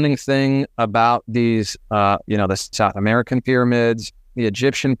stunning thing about these, the South American pyramids, the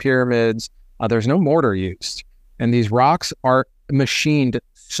Egyptian pyramids, there's no mortar used. And these rocks are machined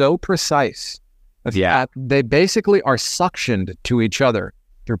so precise that they basically are suctioned to each other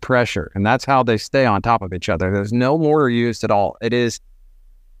through pressure. And that's how they stay on top of each other. There's no mortar used at all. It is,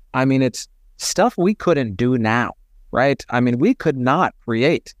 it's stuff we couldn't do now. right? I mean, we could not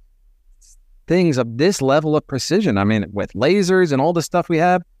create things of this level of precision. I mean, with lasers and all the stuff we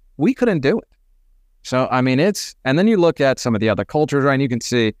have, we couldn't do it. So, I mean, and then you look at some of the other cultures, right? And you can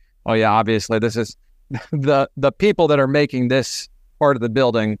see, oh yeah, obviously this is the people that are making this part of the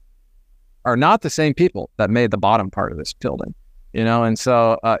building are not the same people that made the bottom part of this building, And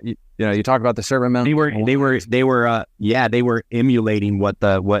so, you talk about the servant men. They were emulating what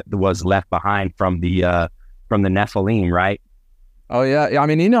was left behind from the Nephilim, right? Oh yeah. I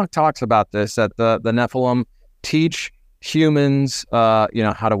mean, Enoch talks about this, that the Nephilim teach humans, how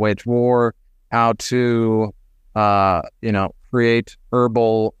to wage war, how to, create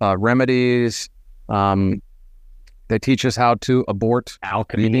herbal remedies. They teach us how to abort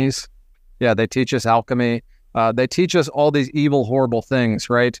alchemy. Yeah, they teach us alchemy. They teach us all these evil, horrible things,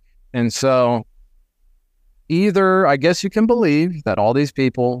 right? And so either, I guess you can believe that all these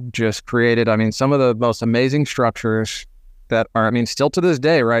people just created, I mean, some of the most amazing structures that are, I mean, still to this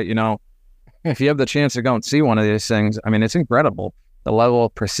day, right? If you have the chance to go and see one of these things, I mean, it's incredible, the level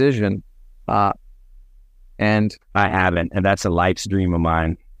of precision. And I haven't, and that's a life's dream of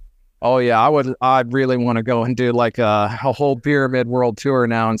mine. Oh yeah, I'd really want to go and do like a whole pyramid world tour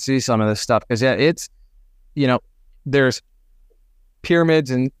now and see some of this stuff. Because yeah, it's, there's pyramids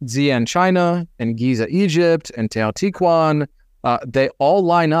in Xi'an, China, and Giza, Egypt, and Teotihuacan. They all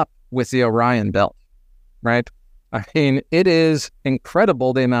line up with the Orion Belt, right? I mean, it is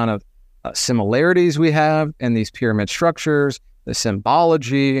incredible the amount of similarities we have in these pyramid structures, the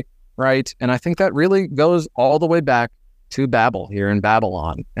symbology, right? And I think that really goes all the way back to Babel here in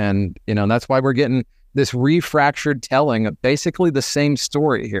Babylon. And, that's why we're getting this refractured telling of basically the same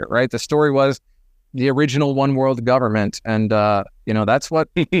story here, right? The story was the original one world government. And, that's what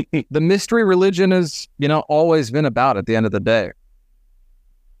the mystery religion has, always been about at the end of the day.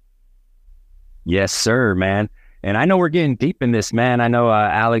 Yes, sir, man. And I know we're getting deep in this, man. I know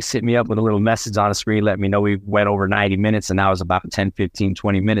Alex hit me up with a little message on the screen, let me know we went over 90 minutes, and that was about 10, 15,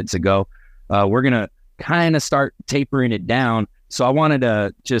 20 minutes ago. We're going to kind of start tapering it down. So I wanted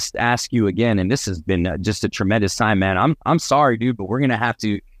to just ask you again, and this has been just a tremendous time, man. I'm sorry, dude, but we're going to have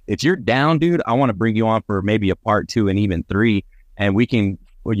to, if you're down, dude, I want to bring you on for maybe a part 2 and even 3, and we can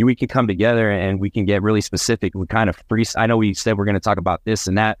come together and we can get really specific. We kind of I know we said we're going to talk about this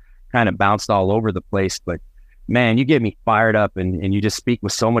and that, kind of bounced all over the place, but man, you get me fired up and you just speak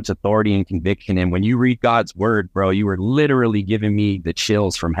with so much authority and conviction. And when you read God's word, bro, you were literally giving me the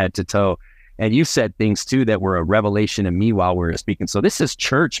chills from head to toe. And you said things too that were a revelation to me while we were speaking. So this is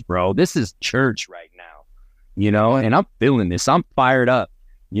church, bro. This is church right now, and I'm feeling this. I'm fired up.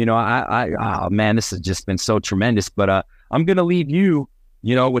 Oh man, this has just been so tremendous. But I'm going to leave you,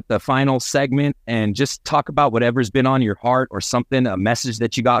 with the final segment and just talk about whatever's been on your heart or something, a message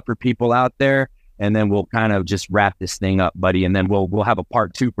that you got for people out there. And then we'll kind of just wrap this thing up, buddy. And then we'll have a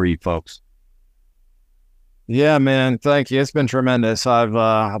part 2 for you folks. Yeah, man. Thank you. It's been tremendous. I've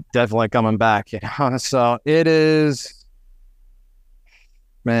definitely coming back. So it is,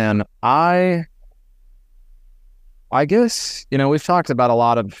 man, I guess, we've talked about a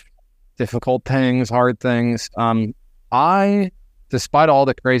lot of difficult things, hard things. Despite all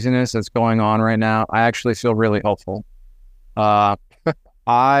the craziness that's going on right now, I actually feel really hopeful.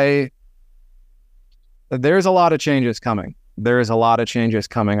 There's a lot of changes coming.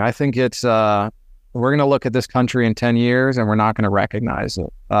 I think it's, we're going to look at this country in 10 years and we're not going to recognize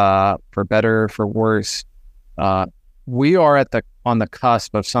it, for better, for worse. We are on the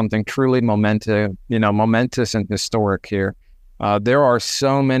cusp of something truly momentous and historic here. There are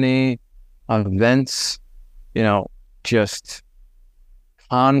so many events, just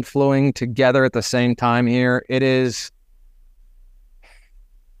confluing together at the same time here. It is,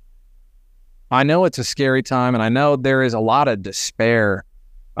 I know it's a scary time, and I know there is a lot of despair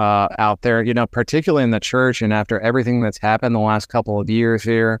out there, particularly in the church and after everything that's happened the last couple of years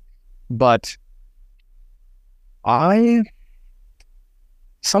here. But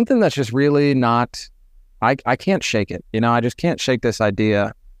something that's just really not, I can't shake it. I just can't shake this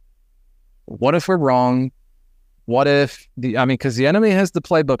idea. What if we're wrong? What if because the enemy has the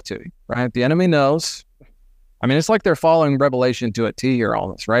playbook too, right? The enemy knows. It's like they're following Revelation to a T here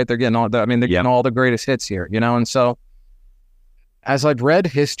almost, right? They're getting getting all the greatest hits here, and so as I've read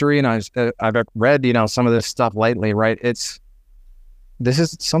history and I've read, some of this stuff lately, right? This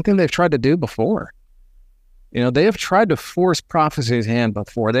is something they've tried to do before. They have tried to force prophecy's hand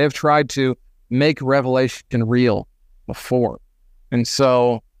before. They have tried to make revelation real before. And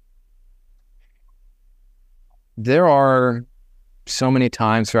so there are so many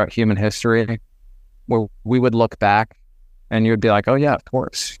times throughout human history where we would look back And you'd be like, oh yeah, of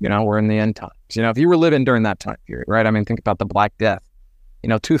course, we're in the end times. If you were living during that time period, right? I mean, think about the Black Death.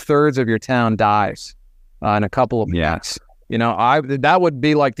 2/3 of your town dies in a couple of weeks. That would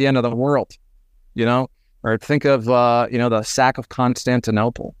be like the end of the world, or think of, the sack of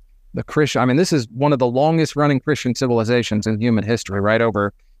Constantinople, the Christian. I mean, this is one of the longest running Christian civilizations in human history, right?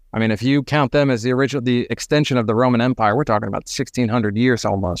 If you count them as the extension of the Roman Empire, we're talking about 1600 years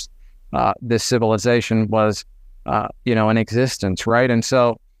almost. This civilization was, in existence, right? And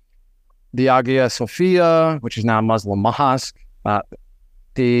so the Hagia Sophia, which is now a Muslim mosque,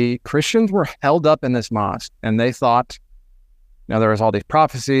 the Christians were held up in this mosque, and they thought, there was all these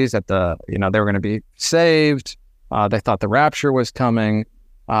prophecies that they were going to be saved. They thought the rapture was coming.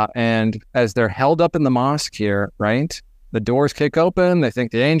 And as they're held up in the mosque here, right, the doors kick open, they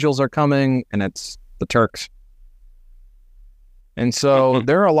think the angels are coming, and it's the Turks. And so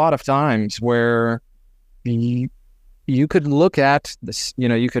there are a lot of times where you could look at this,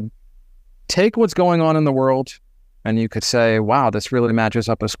 you could take what's going on in the world and you could say, wow, this really matches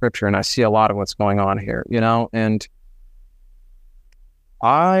up with scripture. And I see a lot of what's going on here, and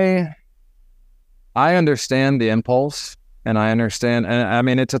I understand the impulse, and I understand. And I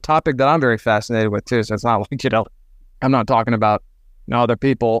mean, it's a topic that I'm very fascinated with too. So it's not like, I'm not talking about other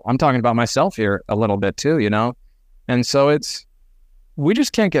people. I'm talking about myself here a little bit too, And so we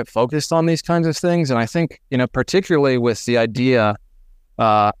just can't get focused on these kinds of things. And I think, particularly with the idea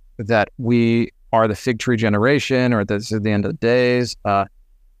that we are the fig tree generation, or this is the end of the days, I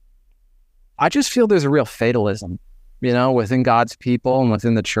just feel there's a real fatalism, within God's people and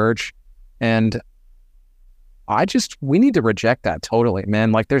within the church. And we need to reject that totally,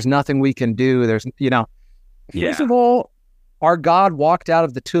 man. Like, there's nothing we can do. There's, first of all, our God walked out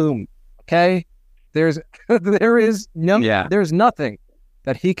of the tomb. Okay. There's nothing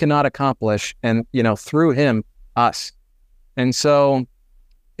that he cannot accomplish, and, through him, us. And so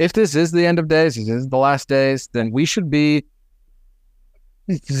if this is the end of days, this is the last days, then we should be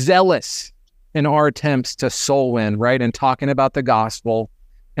zealous in our attempts to soul win, right? And talking about the gospel.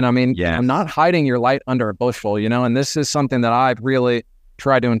 And I mean, I'm not hiding your light under a bushel, and this is something that I've really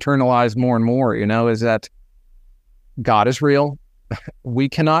tried to internalize more and more, is that God is real. We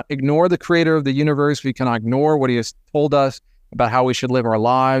cannot ignore the creator of the universe. We cannot ignore what he has told us about how we should live our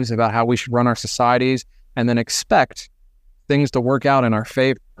lives, about how we should run our societies, and then expect things to work out in our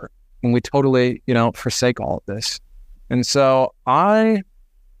favor when we totally, forsake all of this. And so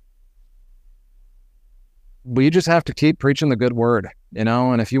we just have to keep preaching the good word,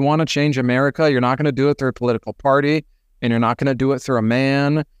 and if you want to change America, you're not going to do it through a political party, and you're not going to do it through a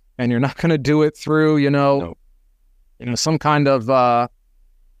man, and you're not going to do it through, some kind of,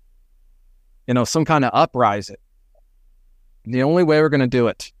 some kind of uprising. The only way we're going to do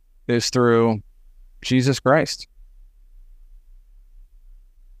it is through Jesus Christ.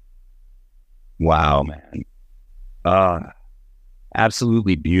 Wow, man.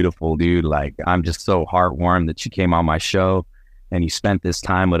 Absolutely beautiful, dude. Like, I'm just so heartwarmed that you came on my show and you spent this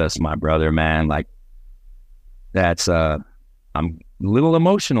time with us, my brother, man. Like, that's, I'm a little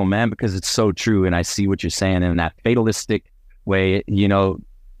emotional, man, because it's so true. And I see what you're saying in that fatalistic way.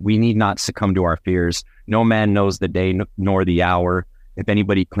 We need not succumb to our fears. No man knows the day nor the hour. If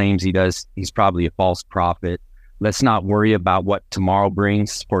anybody claims he does, he's probably a false prophet. Let's not worry about what tomorrow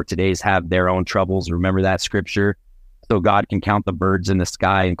brings, for today's have their own troubles. Remember that scripture? So God can count the birds in the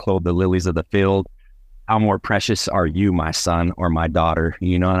sky and clothe the lilies of the field. How more precious are you, my son or my daughter?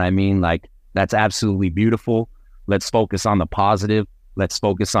 You know what I mean? Like, that's absolutely beautiful. Let's focus on the positive. Let's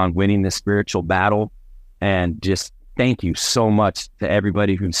focus on winning the spiritual battle. And just thank you so much to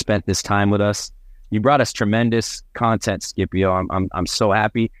everybody who spent this time with us. You brought us tremendous content, Scipio. I'm so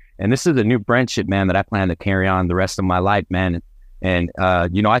happy. And this is a new friendship, man, that I plan to carry on the rest of my life, man. And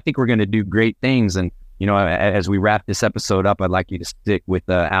I think we're going to do great things. And, as we wrap this episode up, I'd like you to stick with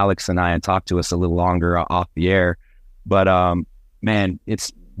Alex and I and talk to us a little longer off the air. But, man,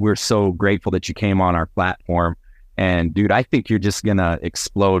 we're so grateful that you came on our platform. And, dude, I think you're just going to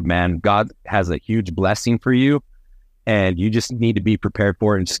explode, man. God has a huge blessing for you. And you just need to be prepared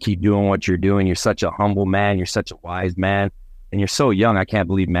for it and just keep doing what you're doing. You're such a humble man. You're such a wise man. And you're so young. I can't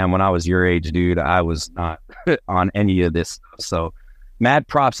believe, man, when I was your age, dude, I was not on any of this. So mad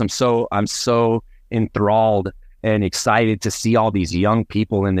props. I'm so enthralled and excited to see all these young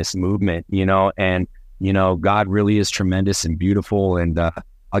people in this movement, and, God really is tremendous and beautiful. And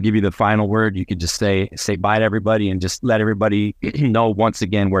I'll give you the final word. You could just say bye to everybody and just let everybody know once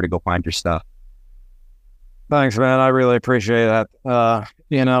again where to go find your stuff. Thanks, man. I really appreciate that.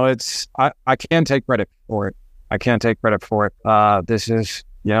 I can't take credit for it. I can't take credit for it. This is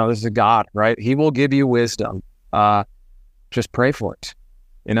God, right? He will give you wisdom. just pray for it.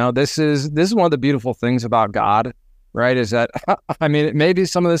 This is one of the beautiful things about God, right? Is that, I mean, maybe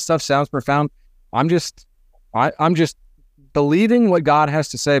some of this stuff sounds profound. I'm just believing what God has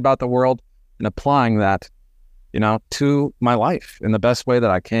to say about the world and applying that, to my life in the best way that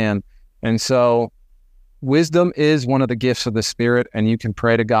I can. And so wisdom is one of the gifts of the Spirit, and you can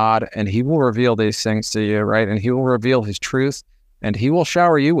pray to God and he will reveal these things to you, right? And he will reveal his truth and he will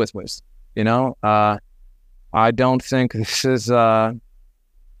shower you with wisdom. I don't think this is,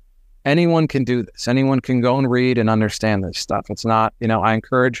 anyone can do this. Anyone can go and read and understand this stuff. It's not, I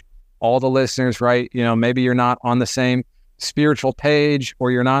encourage all the listeners, right? Maybe you're not on the same spiritual page,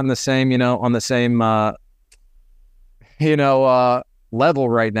 or you're not in the same, on the same, level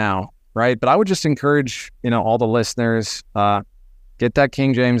right now, right? But I would just encourage, all the listeners, get that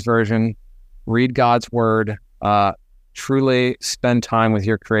King James version, read God's word, truly spend time with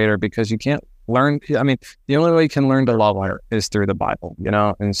your Creator, because you can't learn. I mean, the only way you can learn to love her is through the Bible,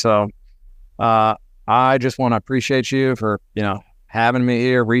 And so, I just want to appreciate you for, having me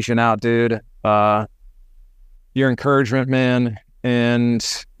here, reaching out, dude. Your encouragement, man. And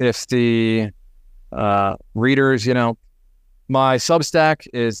if the readers, my Substack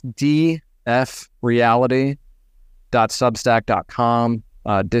is dfreality.substack.com.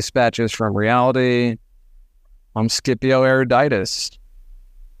 Dispatches from Reality. I'm Scipio Eruditus.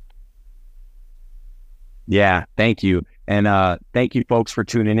 Yeah, thank you. And thank you, folks, for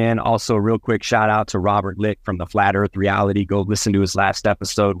tuning in. Also, real quick shout out to Robert Lick from the Flat Earth Reality. Go listen to his last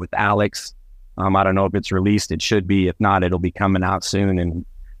episode with Alex. I don't know if it's released. It should be. If not, it'll be coming out soon. And,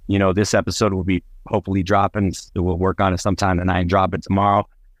 this episode will be hopefully dropping. We'll work on it sometime tonight and drop it tomorrow.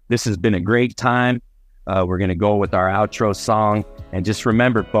 This has been a great time. We're going to go with our outro song. And just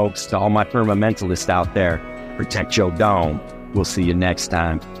remember, folks, to all my firmamentalists out there, protect your dome. We'll see you next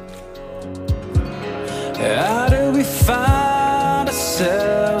time. How do we find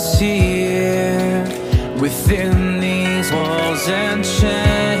ourselves here within these walls and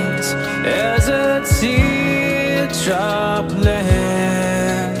chains as a teardrop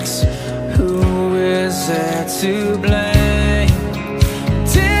lands? Who is there to blame?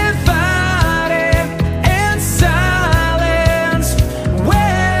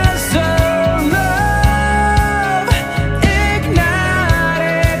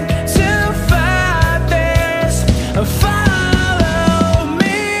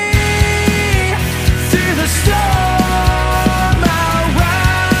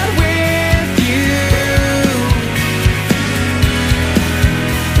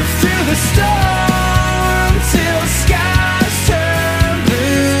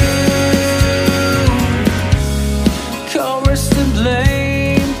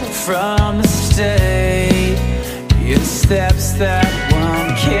 Steps that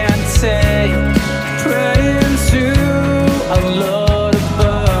one can't take, praying to a Lord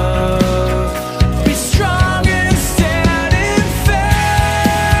above. Be strong and stand in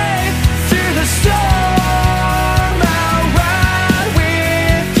faith. Through the storm, I'll ride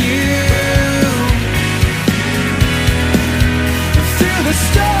with you. Through the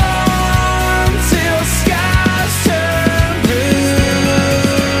storm, till skies turn blue.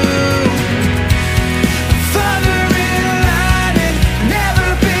 Father,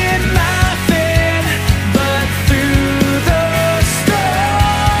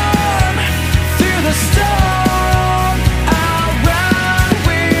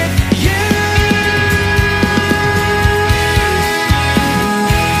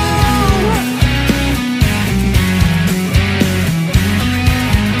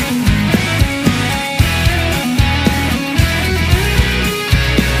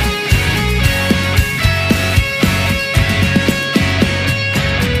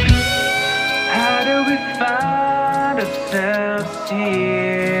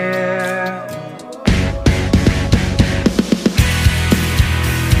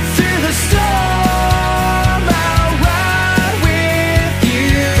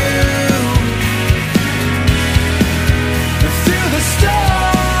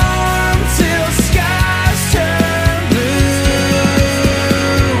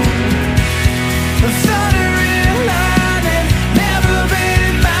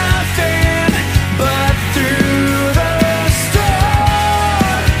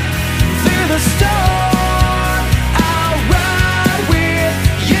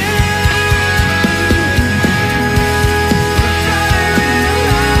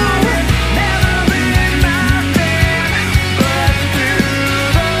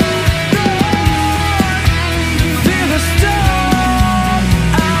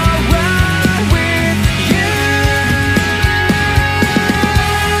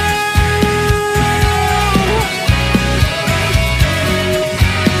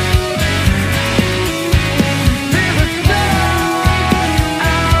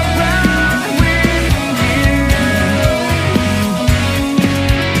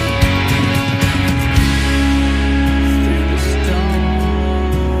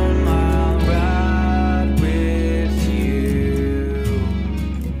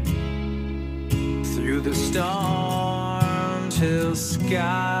 storm till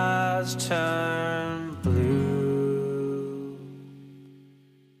skies turn